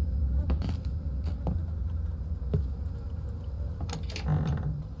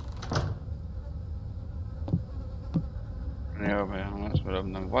 Jeg håber, jeg har også været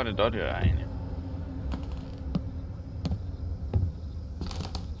åbne. Hvor er det dot, jeg er egentlig?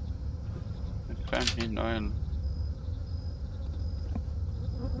 Jeg fandt min nøgle.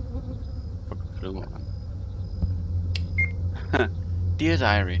 Fuck, flyver man. Dear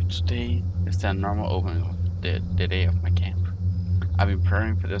diary, today is the normal opening of the day of my camp. I've been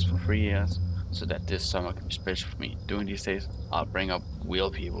preparing for this for 3 years, so that this summer can be special for me. During these days, I'll bring up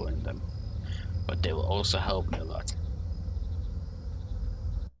real people in them, but they will also help me a lot.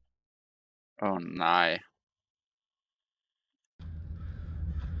 Oh, nej.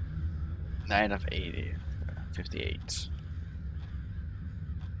 Night of 58.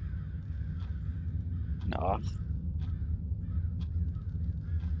 No.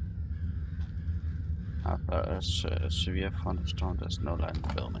 After a severe thunderstorm, there's no light in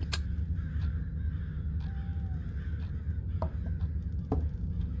the building.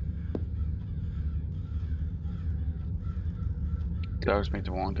 Doctors make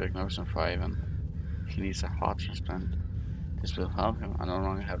the wrong diagnosis for Ivan. He needs a heart transplant. This will help him. I no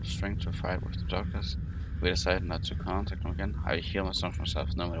longer have the strength to fight with the doctors. We decided not to contact them again. I heal myself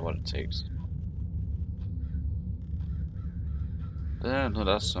no matter what it takes.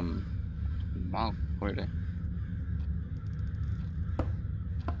 That's some mild quality.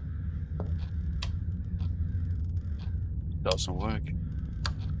 Doesn't work.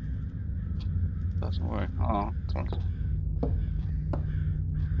 Doesn't work. Oh, it's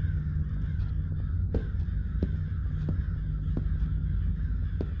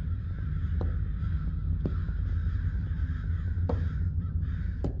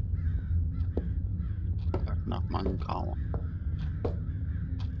nok mange graver.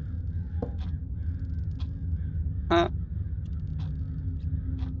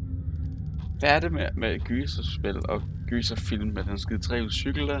 Hvad er det med gyserspil og gyserfilm med den skide trehjuls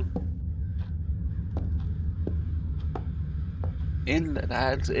cykel der? Der er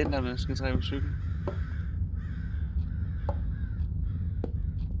altid ender med den skide trehjuls cykel.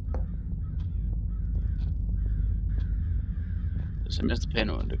 Det ser mest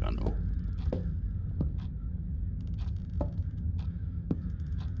pænt ud, end det gør nu.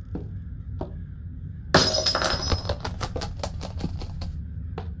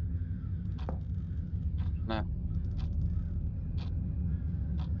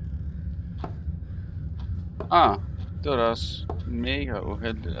 Det var da også mega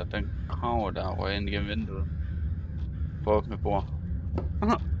uheldigt, at den kraver der røg ind igennem vinduet. For at åbne bord.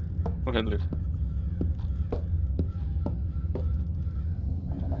 Uheldigt.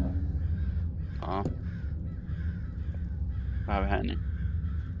 Hvad har vi herinde?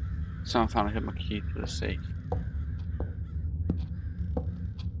 Someone found a hidden key to the safe.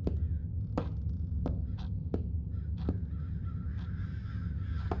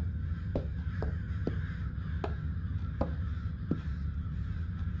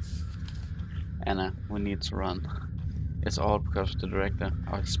 Anna, we need to run. It's all because of the director.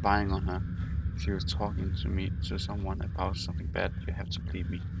 I was spying on her. She was talking to someone about something bad. You have to believe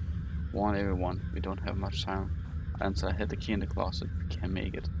me. Warn everyone, we don't have much time. Until I hid the key in the closet, we can't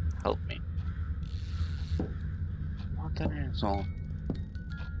make it. Help me. What the asshole?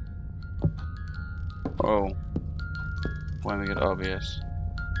 Oh. When we get obvious.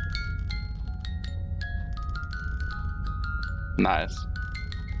 Nice.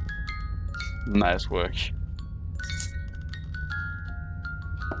 Nice work.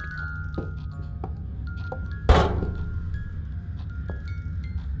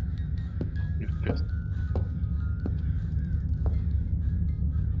 Good.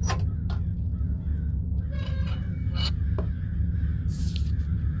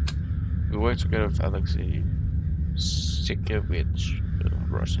 We worked together with Alexei Sikevich,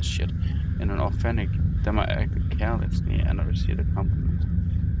 Russian shit, in an orphanage. Then I acted carelessly and I received a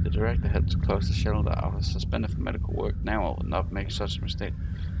compliment. The director had to close the shelter. I was suspended from medical work. Now I will not make such a mistake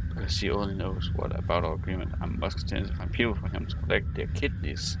because he only knows what about our agreement. I must continue to find people for him to collect their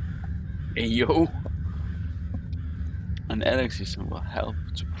kidneys. Hey yo! And Alexei will help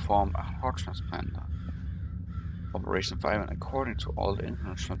to perform a heart transplant. Operation 5, and according to all the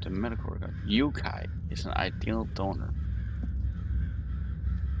information from the medical record, Yukai is an ideal donor.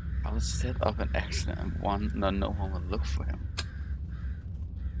 I will set up an accident and no one will look for him.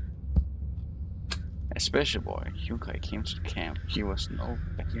 A special boy, Yukai came to the camp. He has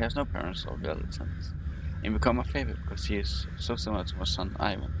no parents or relatives. And become a favorite because he is so similar to my son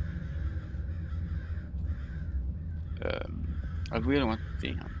Ivan. I really want to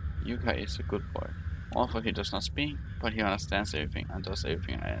see him. Yukai is a good boy. Although he does not speak, but he understands everything and does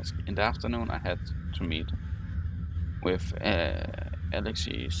everything I ask. In the afternoon, I had to meet with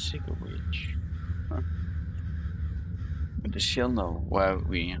Alexei Sigovich. In the Shilno, where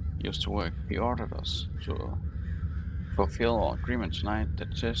we used to work, he ordered us to fulfill our agreement tonight.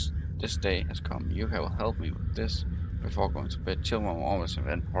 That this day has come. Yukai will help me with this before going to bed. Children will always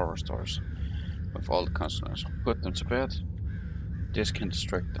invent horror stories with all the consonants. Put them to bed. This can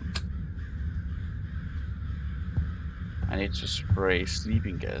distract them. I need to spray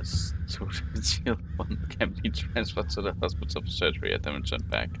sleeping gas so the children can be transferred to the hospital for surgery and then returned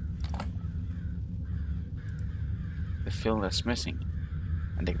back. The film is missing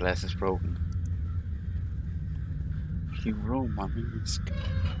and the glass is broken. He ruined my mask.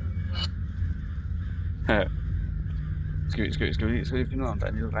 Skal vi lige finde ud af, om der er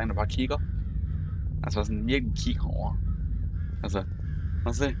en lille dreng, der bare kigger? Altså sådan virkelig kigger over. Altså, lad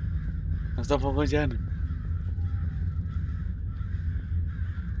os se. Han står for vores hjerne.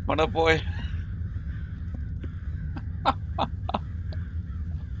 What up, boy?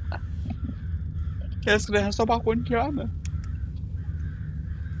 Jeg elsker det, han står bare rundt hjørnet.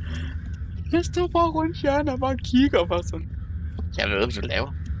 Han står bare rundt hjørnet og bare kigger bare sådan. Jeg ved, hvad du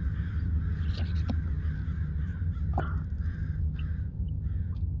laver.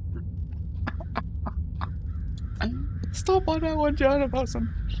 Han står bare der rundt hjørnet bare sådan.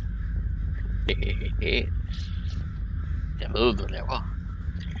 Jeg ved, hvad du laver.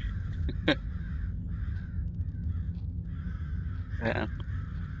 Ja.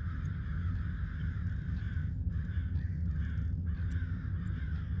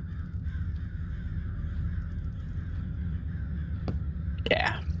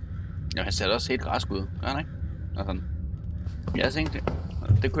 Ja. Ja, han ser da også helt græsk ud, gør han ikke? Og sådan. Jeg tænkte,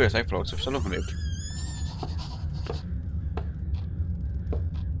 det kunne jeg så ikke få lov til, så lå han væk.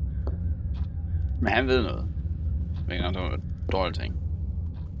 Men han ved noget. Jeg ved ikke, om det var en dårlig ting.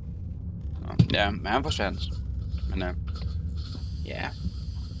 Nå. Ja, men han forsvandt. Men ja.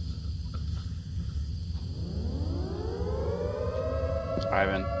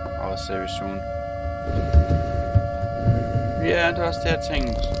 Ivan, I'll see you soon. Ja, det var også det, jeg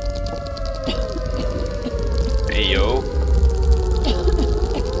tænkte. Hey, yo.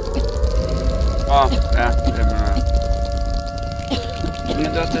 Ja, men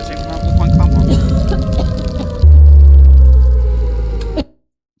det er også det, jeg tænkte, han har en kammer.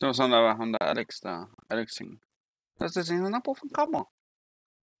 Det var sådan, der var ham der Alexing. Det er også det, jeg tænkte, han har brug for en kammer.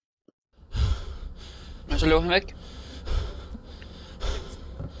 Men så løb han væk.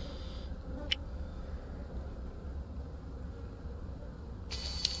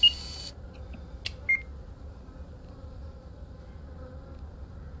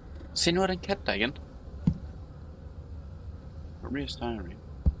 Se, nu er den kat der igen. Maria's diary.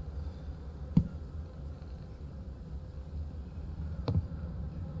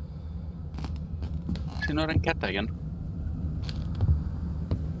 Se, nu er den kat der igen.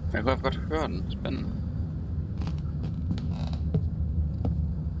 Jeg kan godt høre den. Spændende.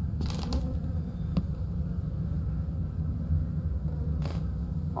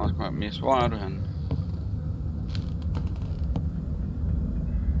 Og så kommer jeg Mies, hvor er du henne?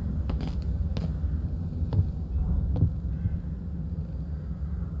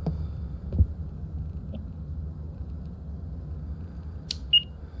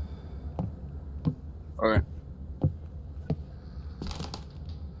 Okay.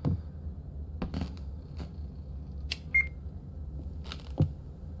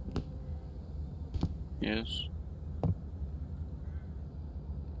 Yes.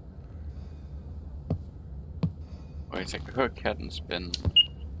 Okay, så jeg kan høre katten spænde.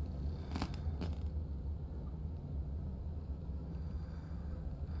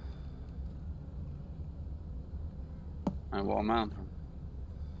 Nej, hvor er maden her?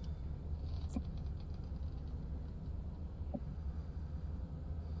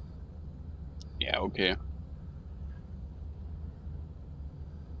 Ja, okay.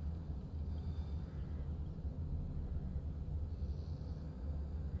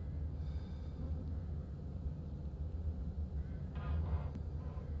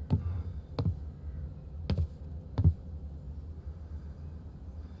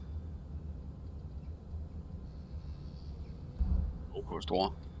 Hvor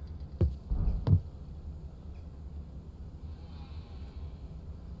stor?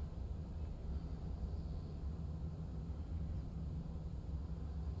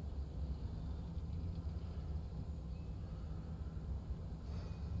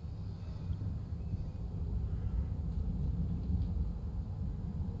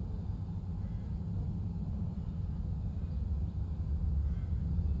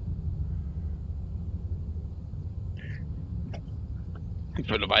 Jeg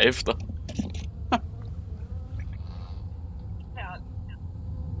følger bare efter.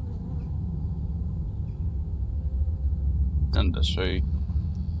 Den der søg.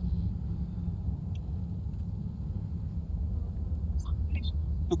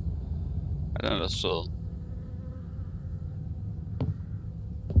 Ja, den er da sød.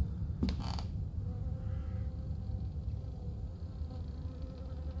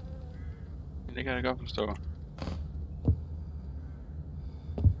 Det kan jeg godt forstå.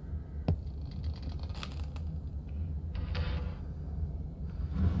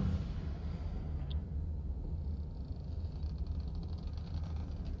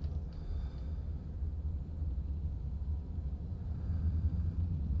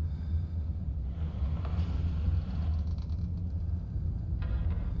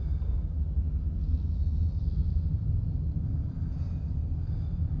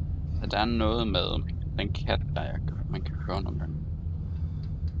 Så der er noget med den kat, der man kan høre nogle gange.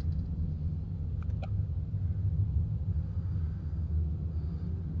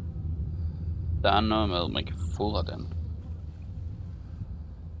 Der er noget med, man kan fodre den.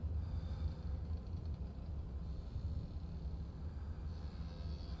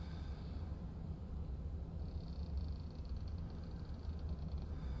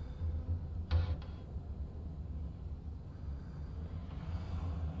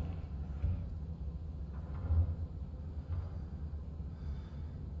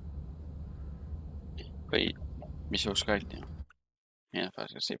 Fordi, hvis jeg husker rigtigt, jeg er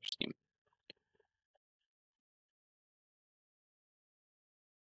faktisk at se på Steam.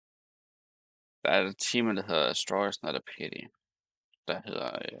 Der er et team, der hedder Destroyers Not a Pity.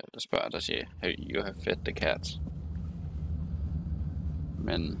 Der spørger, der siger, you have fed the cats.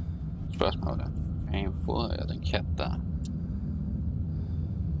 Men spørgsmålet er, hvad fodrer jeg den kat der?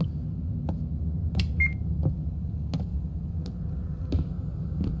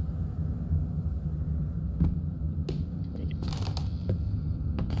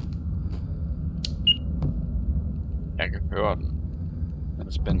 Jeg kan høre den. Den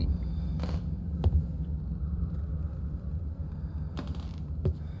er spændende.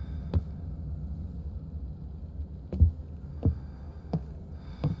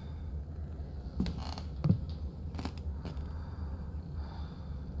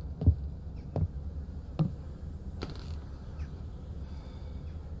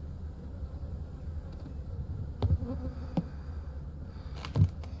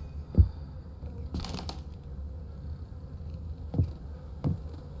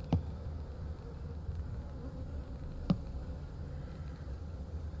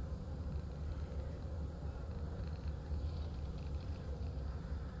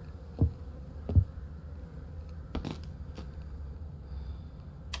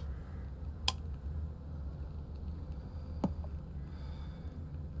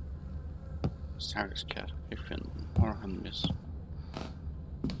 Stakkels kat. Jeg finder den. Hvor er han mis?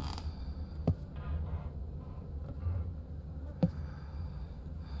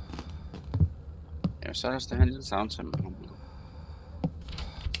 Ja, så er der en lille samtale med ham.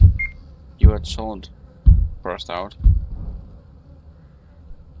 You had told crossed out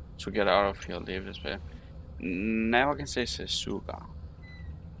to get out of here, leave this way. Now I can say Suga.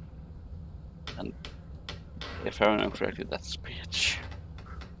 And if I remember correctly, that's bitch.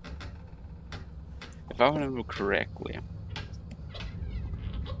 If I remember correctly,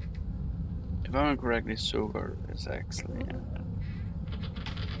 Sugar is actually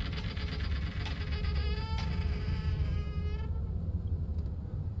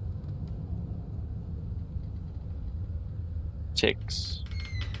Chicks.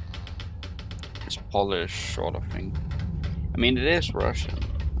 It's Polish sort of thing. I mean, it is Russian.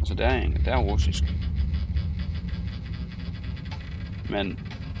 Altså, det er russisk. Men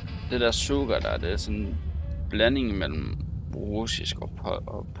det der sukker der, det er sådan en blanding mellem russisk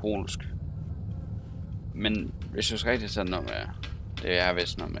og polsk. Men hvis du skal rigtig sådan noget med... Det er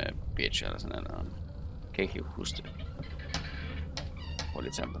vist noget med bitch eller sådan noget. Kan ikke huske det. Prøv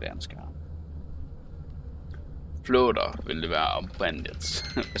lige at på det, han skal. Floater vil det være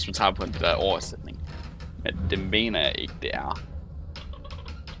oprindeligt, hvis man tager på den der oversætning. Men det mener jeg ikke, det er.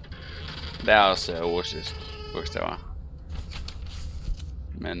 Der er også russisk bogstaver.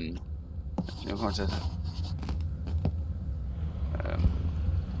 Men... Nu kommer til det.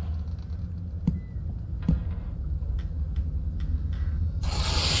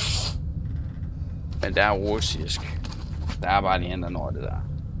 Men det er russisk. Der er bare lige ændret over det der.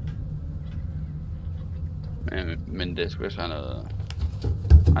 Men det skulle være noget...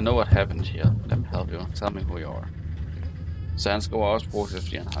 I know what happened here. Let me help you. Tell me who you are. Så han skriver også russisk,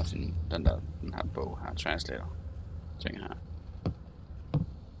 fordi han har sin, den her bog her, translator. Ting her.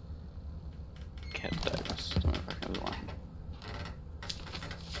 Cat divers. Det må jeg faktisk have ud.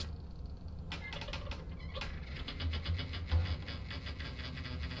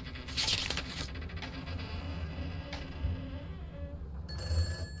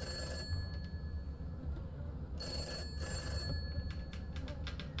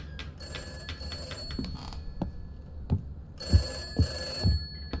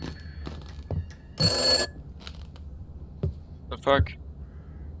 Fuck.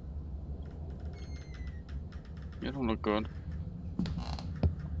 You don't look good.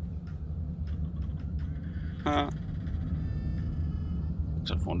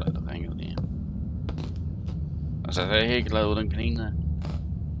 Telefonen der ringede lige. Altså, jeg er helt glad ud den kanin der.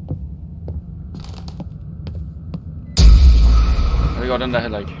 Det går den der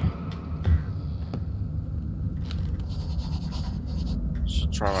heller ikke.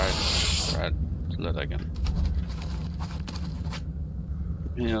 Så try right to let again.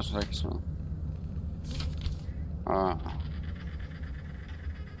 Det er også ikke sådan. Jeg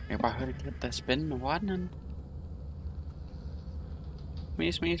kan bare høre det klip, der er spændende. Hvor er den henne?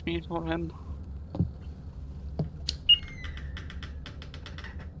 Mis, hvor er den henne?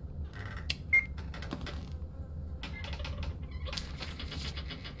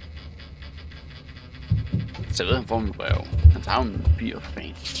 Så jeg ved, han får en brev. Han tager en bier for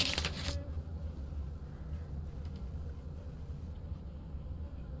banen.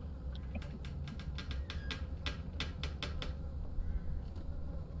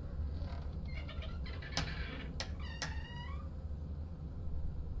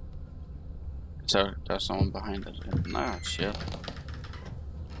 So there's someone behind it. No, shit.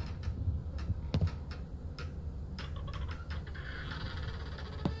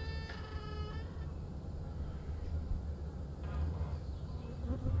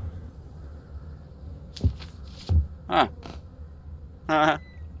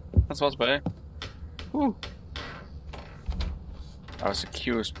 That's what's bad. Whew. I was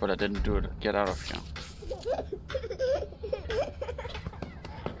accused, but I didn't do it. Get out of here.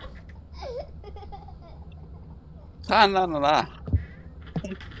 La.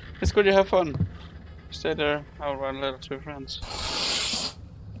 It's good you have fun. Stay there, I'll write a letter to your friends.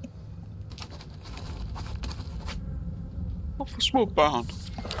 Oh, for smoke barn.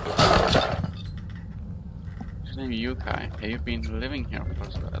 His name is Yukai. Have you been living here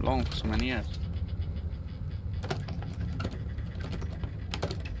for so many years?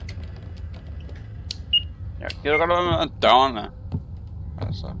 Ja, kan du godt være med dørene?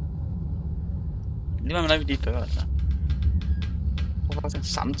 Altså. Lige hvad man er ved de døre, altså. Hvorfor er det en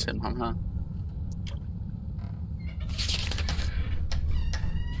samtale med ham her?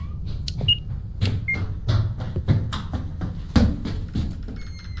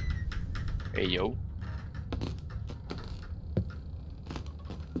 Hey yo.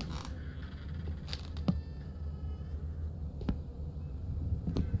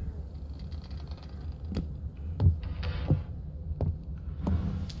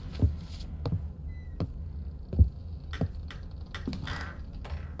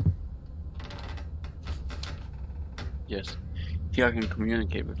 Yes. Here I can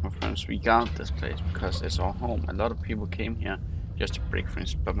communicate with my friends. We got this place because it's our home. A lot of people came here just to break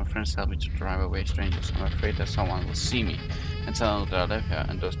friends, but my friends helped me to drive away strangers. I'm afraid that someone will see me and tell them that I live here,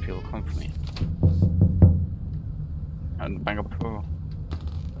 and those people come for me. And banker på.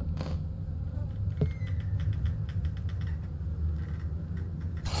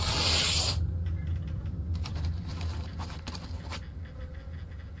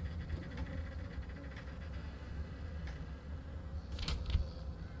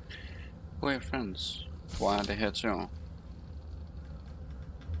 Who are your friends? Why are they here too? Jeg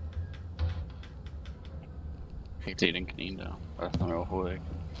kan ikke se den kanin der. Der er sådan overhovedet ikke.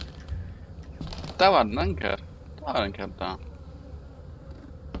 Der var den anden kat. Der var den kat der.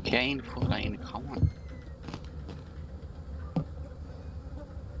 Kan jeg egentlig få dig ind i kraveren?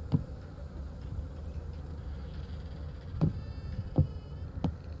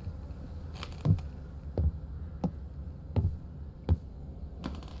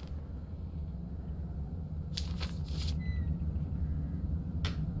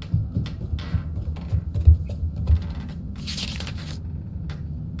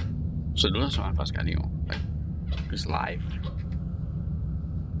 Så det lyder som han faktisk er lige nu. Like, it's live.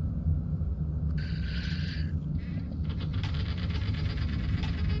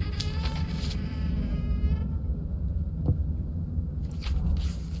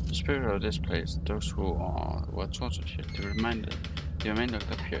 The spirit of this place, those who were tortured here, the remainder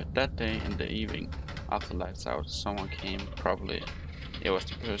appeared that day in the evening. After lights out, someone came, probably it was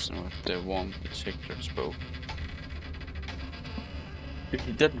the person with the warm detector spoke. If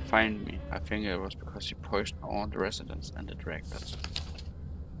he didn't find me, I think it was because he poisoned all the residents and the directors.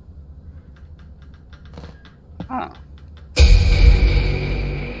 Ah.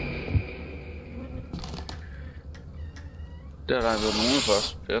 Der er der været nogen for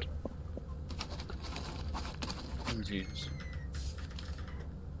os. Fedt. Jesus.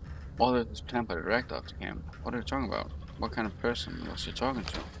 All this is planned by the director of the camp. What are you talking about? What kind of person was he talking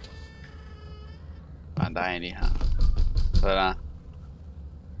to? Der er en lige her. Så der.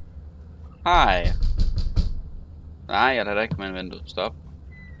 Hej. Nej, jeg er da ikke med en vindue. Stop.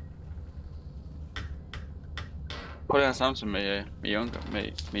 Prøv lige at samtidig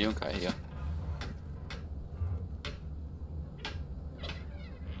med Junkai her.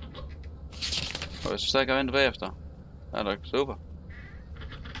 Og hvis du stadig kan vente bagefter, så er det ikke super.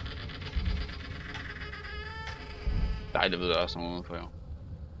 Nej, det ved jeg også nogen udenfor, jo.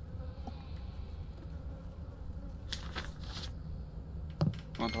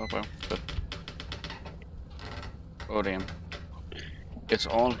 Oh damn. It's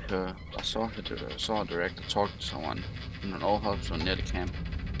all her. I saw a director talking to someone in an old hospital near the camp.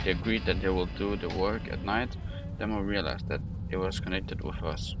 They agreed that they will do the work at night. Then we realized that it was connected with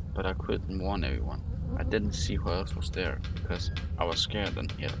us, but I couldn't warn everyone. I didn't see who else was there because I was scared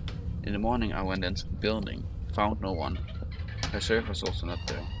and hid. In the morning I went into the building, found no one. Her sheriff was also not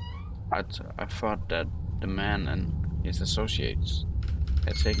there. I thought that the man and his associates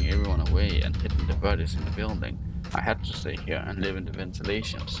had taken everyone away and hidden the bodies in the building. I had to stay here and live in the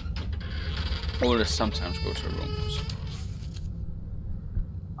ventilations. Always sometimes go to rooms.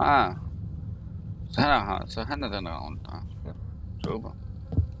 Ah. Så han er den rundt der. Super.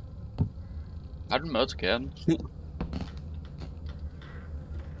 Har du mad til katten?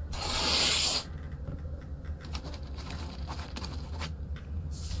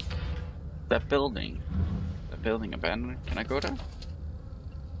 That building abandoned. Can I go there?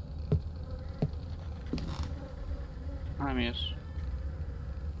 Yes.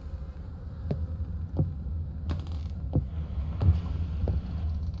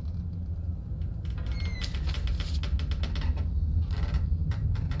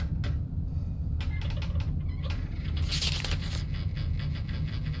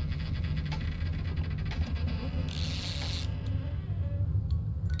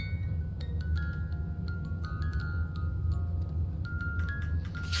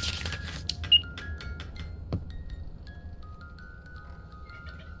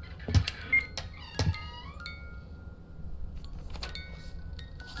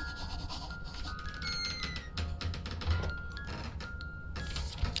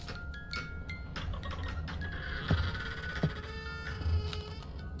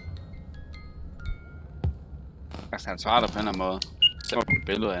 Altså han svarer på en eller anden måde. Det var et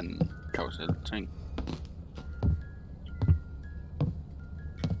billede af en karusel ting.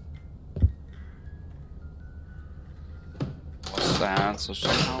 What's the answer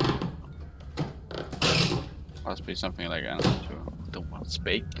somehow? Must be something like an answer to the one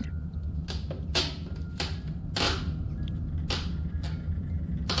speak.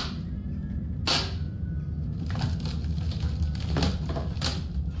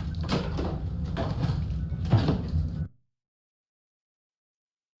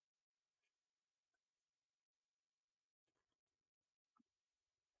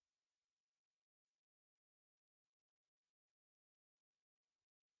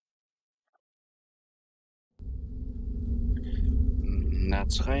 Der er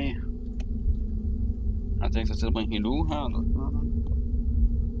 3. Har jeg tænkt sig til at bringe en uge her, eller?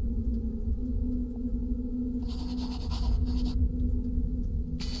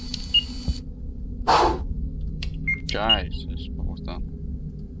 Jesus, hvor står den?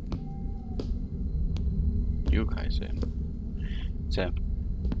 Yukai sagde han. Så.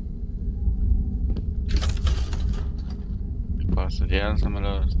 Bare så de alle sammen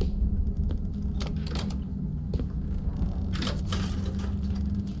er løst.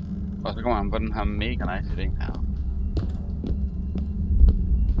 Og så kommer han på den her mega nice ting her.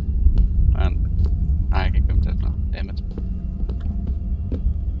 Men, nej, jeg kan ikke komme til det nu. Dammit.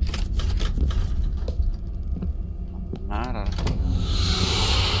 Nej, der er det.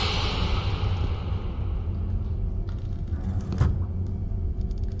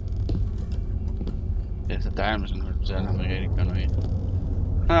 Det er så dejligt, hvis han fortæller, at man rigtig gør noget i.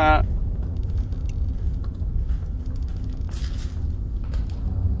 Ha!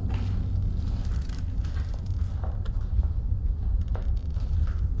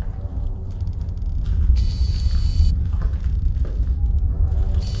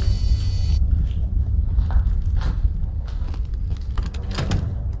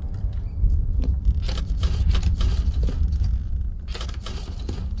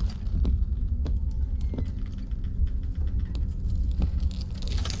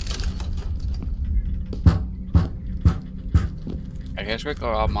 Jeg skal ikke gå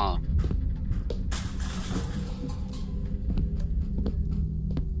op meget.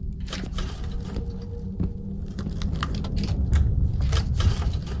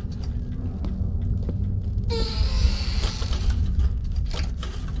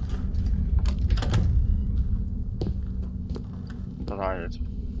 Så dejligt.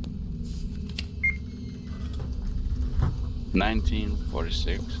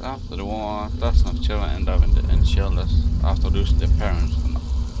 1946. After the war, dozens of children end up in shelters after losing their parents.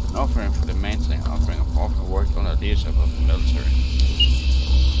 An offering for the maintaining offering of often worked under the leadership of the military.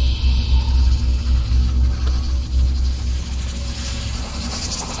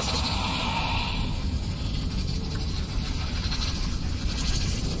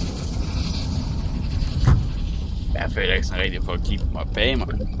 Jeg føler ikke sådan rigtig for at kigge mig bag mig.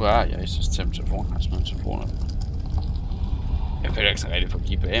 Jeg synes telefonen har smidt telefoner. Jeg føler ikke så rigtig for at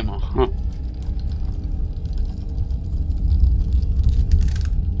kigge bag mig.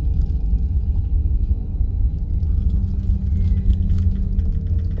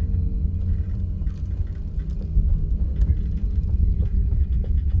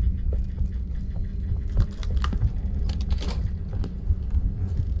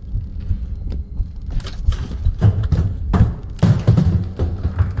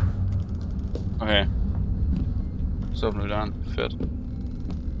 Okay. Så åbner vi døren. Fedt.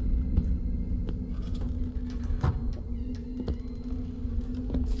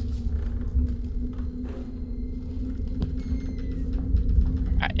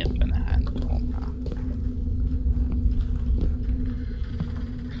 Ej, enten er han rum her.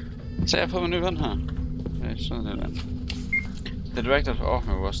 Så jeg har fået min nye ven her. Sådan det der. The director of the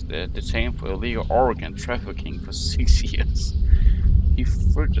offering was detained for illegal organ trafficking for 6 years. He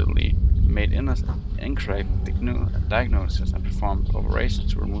frigidly made incorrect diagnosis and performed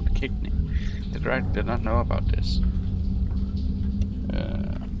operations to remove the kidney. The director did not know about this.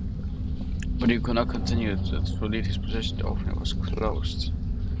 But he could not continue to lead his position. The opening was closed.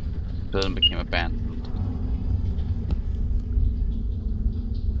 The building became abandoned.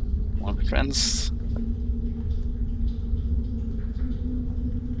 Want to be friends?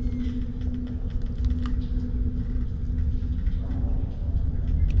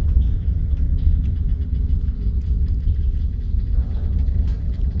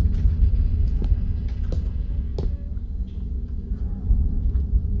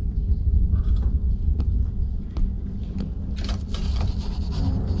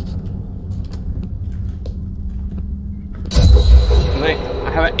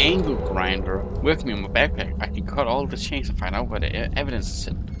 I have an angle grinder with me in my backpack. I can cut all the chains and find out where the evidence is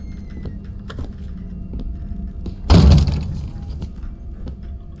in.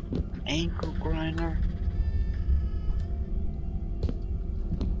 Angle grinder?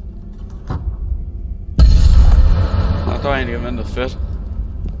 I thought I didn't even fit.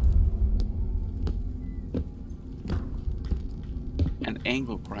 An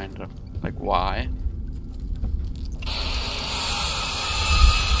angle grinder? Like why?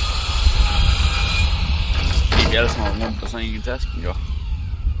 Vi alle sammen rundt på sådan en i tasken, jo.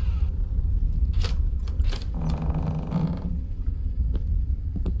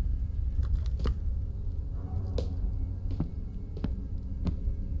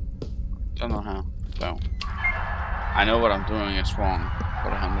 Sådan noget her. So. I know what I'm doing is wrong,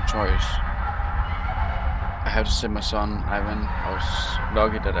 but I have no choice. I have to save my son, Ivan. I was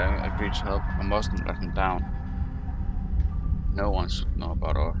lucky that I agreed to help. I mustn't let him down. No one should know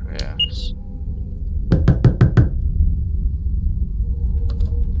about our affairs.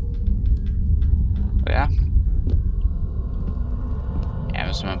 Ja. Ja,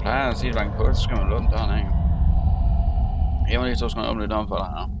 hvis man plejer at sige, at banke på, så skal man lukke døren af. Jeg må lige så skal åbne døren for dig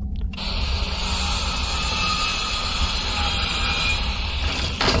her.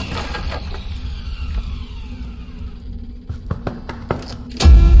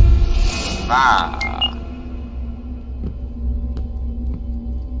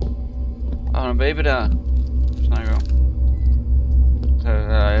 Der er en baby der. Snakker om. Så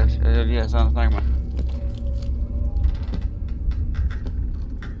jeg lige har sådan at snakke med.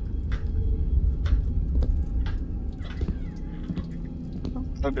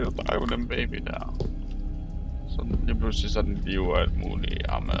 Og det er jo dig med den baby der. Så lige pludselig så den liv og alt muligt.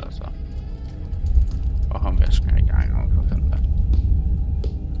 Jamen altså. Og håndvasken er i gang om for fanden der.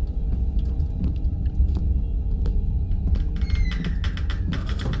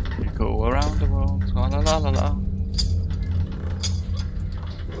 We go around the world. La la la la.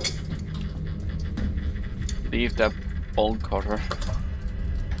 Leave that bolt cutter.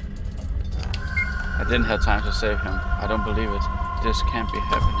 I didn't have time to save him. I don't believe it. This can't be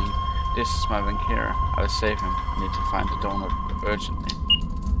happening. This is my Vankira. I will save him. I need to find the donut urgently.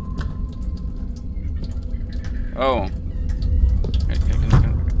 Oh.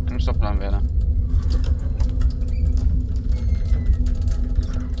 Kan du stoppe den venner?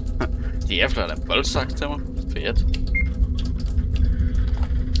 De efterlader en boldsaks til mig. Fedt.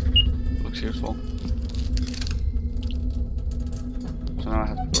 Looks useful. So now I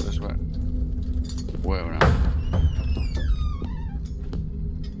have to go this way. Way around.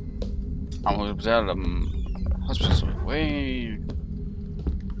 I'm going to observe them hospitals way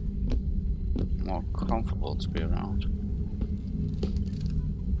more comfortable to be around.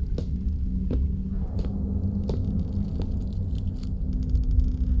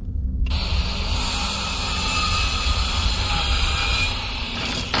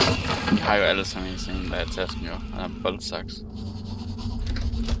 Vi har jo alle sammen en scene, der er tasken jo. Han er en boldsaks.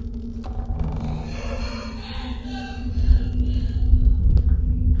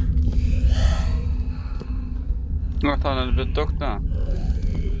 Nå, der er en lidt dugt der.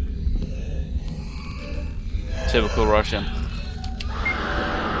 Typical Russian.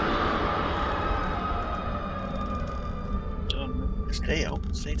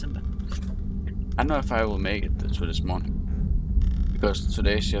 Satan. I don't know if I will make it to this morning. Because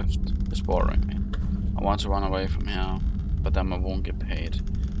today's shift is boring me. I want to run away from here, but then I won't get paid.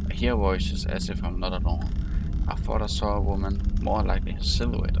 I hear voices as if I'm not alone. I thought I saw a woman, more likely a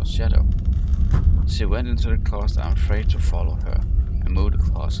silhouette or shadow. She went into the closet. I'm afraid to follow her. I moved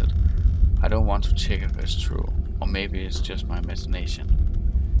the closet. I don't want to check if it's true, or maybe it's just my imagination.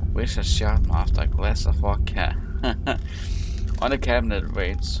 Wish I shot me after a glass of vodka. On the cabinet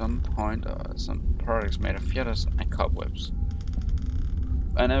read some products made of feathers and cobwebs.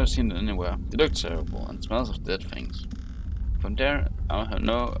 I never seen it anywhere. They look terrible and smells of dead things. From there, I'll have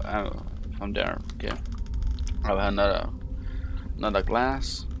okay. I'll have another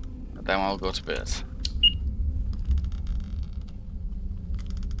glass, and then I'll go to bed.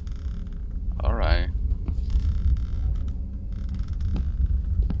 Alright.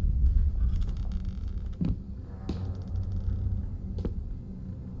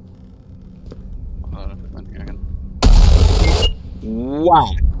 Wow.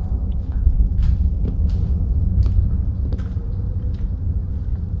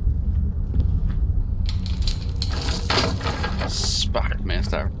 Spark med en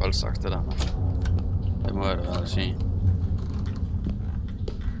stærk boldsaks, det der. Det må jeg da sige.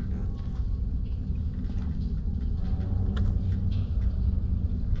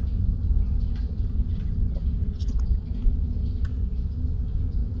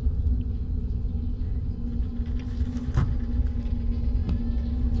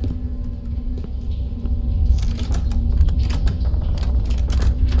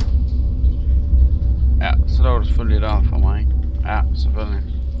 Ja, så der var det selvfølgelig der for mig. Ja, selvfølgelig.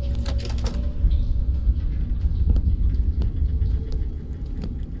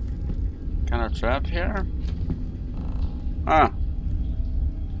 Kind of trapped here? Ah.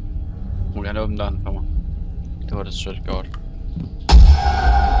 Hun kan åbne døren for mig. Det var det sødt godt.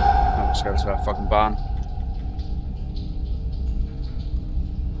 Nu skal det være fucking barn.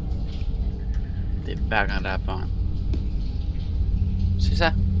 Det er hver gang der er barn. Se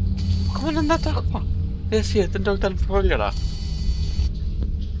så. Hvor kommer den der dog fra? Det jeg siger, den dog den forfølger dig.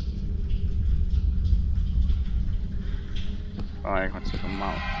 Jeg kommer til at få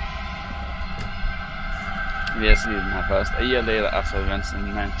mig. Yes, den her first. A year later, after events in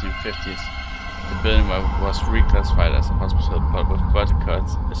the 1950s, the building was reclassified as a hospital, but with budget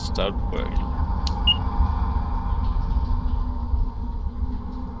cuts, it stopped working.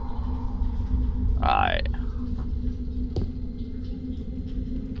 Ej.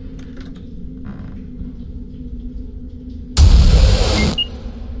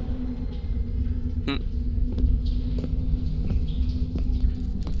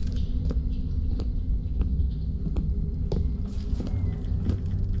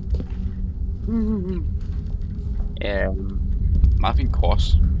 Meget fint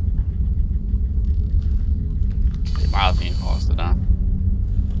kors. Det er meget fint kors, det der.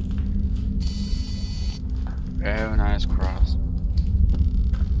 Very nice cross.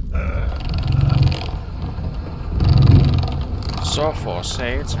 Så for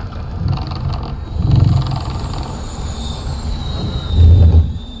satan.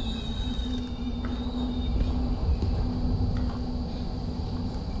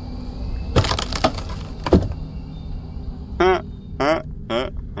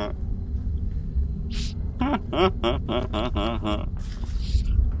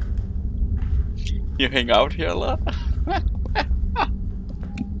 You hang out here a lot?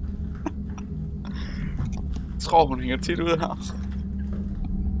 Jeg tror, hun hænger tit ude her.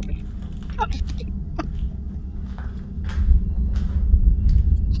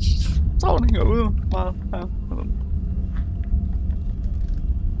 Jeg tror, hun hænger ude meget her.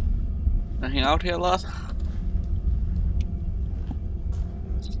 I hang out here a lot.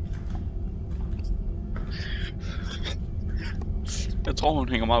 Jeg tror, hun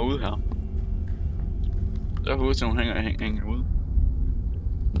hænger meget ude her. Jeg har til, hun hænger ude.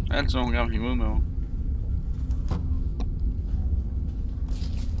 Altid hun gerne vil hænge ude med mig.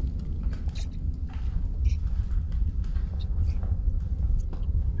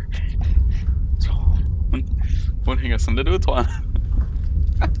 Hun hænger sådan lidt ud, tror jeg.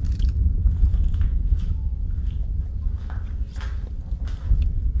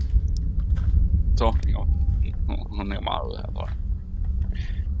 Så hun hænger meget ud her, tror jeg.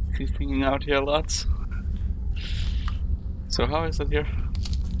 She's hanging out here a lot. So how is it here?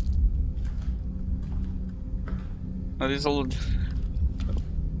 Are these all...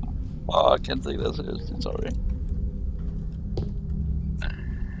 Oh, I can't take that seriously, sorry.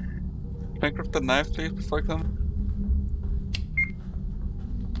 Can I grab the knife, please, before I come?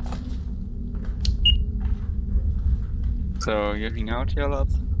 So, you hang out here a lot?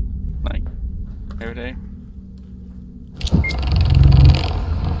 Like, every day?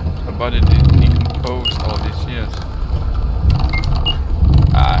 Her body didn't decompose all these years.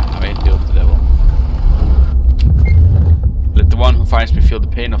 I made deal with the devil. Let the one who finds me feel the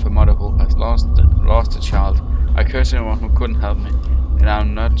pain of a mother who has lost a child. I curse anyone who couldn't help me, and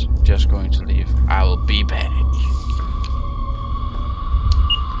I'm not just going to leave. I will be back.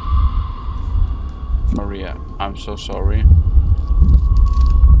 Maria, I'm so sorry.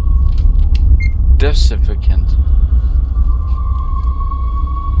 Deficient.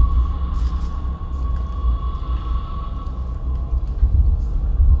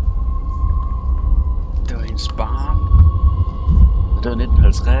 Det var hendes barn. Det var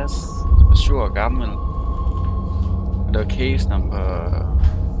 1950. Det var 7 år gammel. Og det var case nummer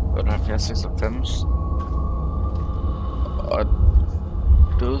 7896. Og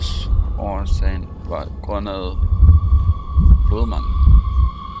dødsårsagen var grundet blodmangel.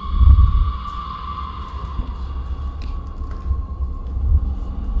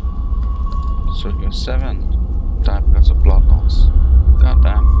 So you're 7, died because of blood loss. God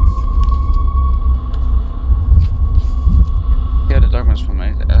damn. Here are the documents from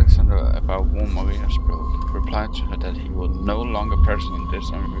Alexander about whom Maria spoke. Replied to her that he was no longer present in this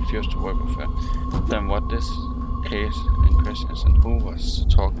and refused to work with her. Then what this case in question is and who was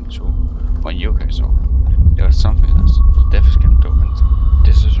talking to when you guys saw her? There was something else. The deficient document.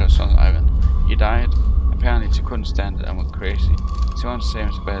 This is her son Ivan. He died. Apparently she couldn't stand it and went crazy. She wants to say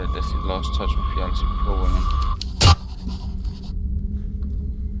much about it that she lost touch with reality for women.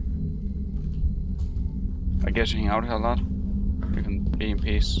 I guess you hang out here a lot. You can be in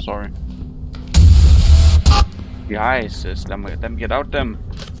peace, sorry. The eyes, them get out them.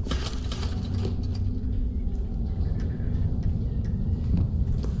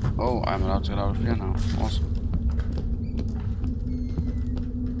 Oh, I'm allowed to get out of here now. Awesome.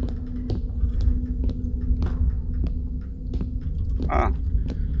 Ah.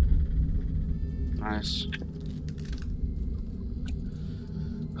 Nice.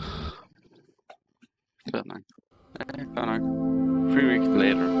 Fair nok. Fair nok. 3 weeks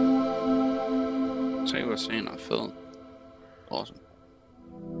later. Så jeg var senere fed. Awesome.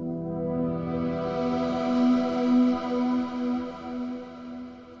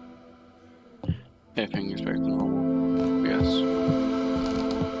 Everything is back to normal. Yes.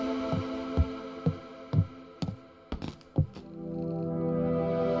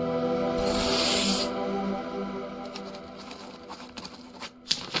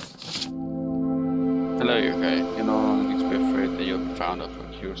 Hello, you guy. You no longer need to be afraid that you'll be found out or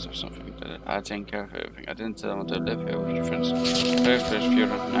accused of something. I take care of everything. I didn't tell them to live here with your friends. First place future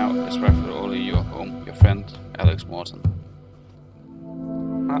now is rightfully only your home. Your friend, Alex Morton.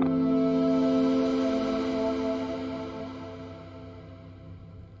 Ah.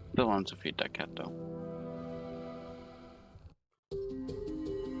 Don't want to feed that cat though.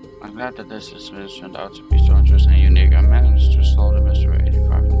 I'm glad that this has turned out to be so interesting and unique. I managed to solve the mystery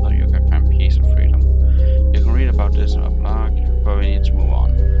 85 and let you can find peace and freedom. You can read about this in our blog,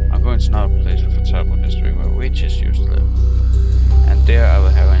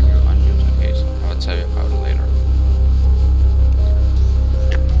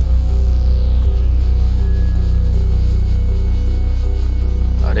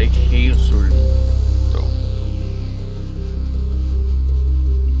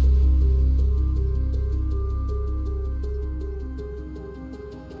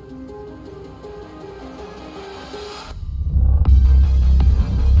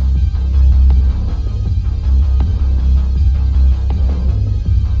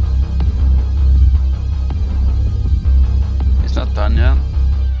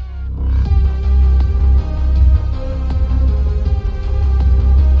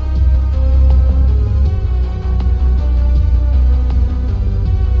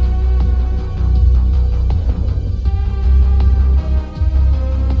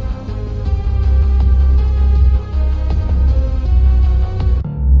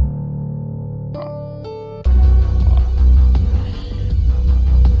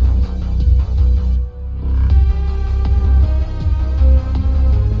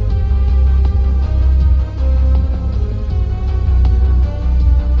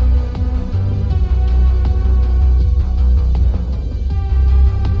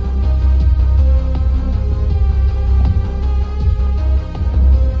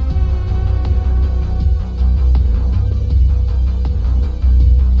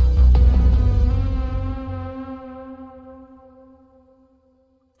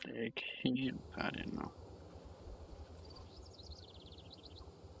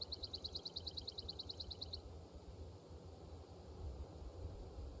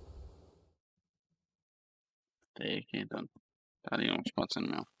 det er ikke helt den. Der er lige nogle små ting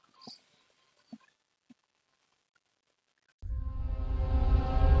mere.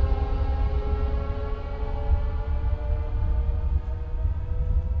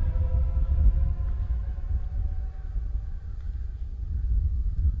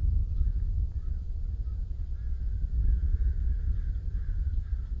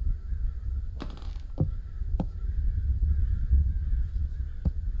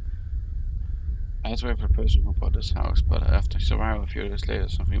 I had to wait for the person who bought this house, but after survival a few days later,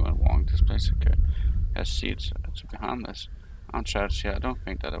 something went wrong. This place has seeds to be harmless. On charge here, I don't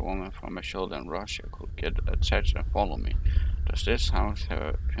think that a woman from a shoulder in Russia could get attached and follow me. Does this house have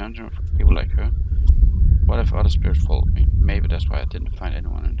a penchant for people like her? What if other spirits followed me? Maybe that's why I didn't find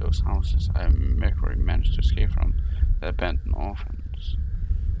anyone in those houses. Mercury managed to escape from the abandoned orphans,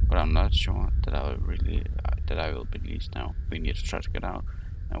 but I'm not sure that I will be released now. We need to try to get out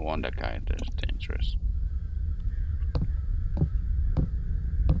and warn that guy that is dangerous.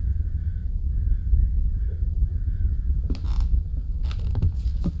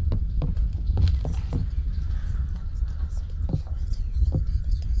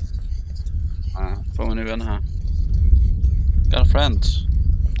 Får man ny vän här. Got a friend.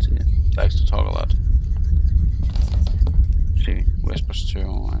 She likes to talk a lot. She whispers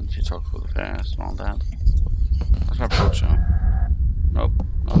too, and she talks really fast and all that. Let's approach her. Nope,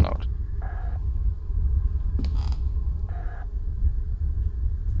 not allowed.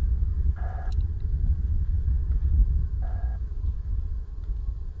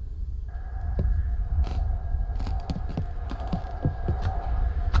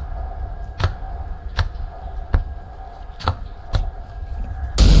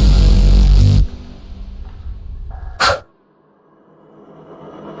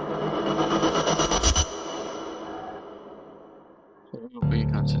 We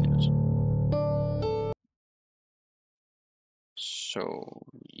continued. So,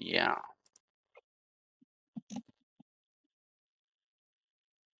 yeah.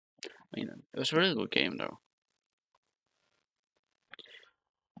 I mean, it was a really good game though.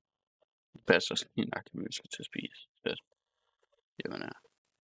 Bedst at snakke musiker til at spise. Fedt. Jamen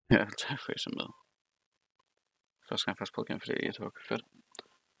ja, tak for at I så med. Første gang faktisk på igen, fordi det var fedt.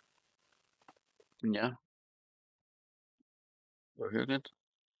 Men ja. Det var hyggeligt.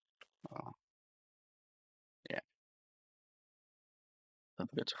 Og ja. Don't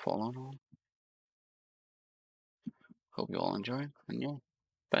forget to follow and all. Hope you all enjoyed. And yeah,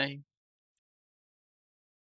 bye.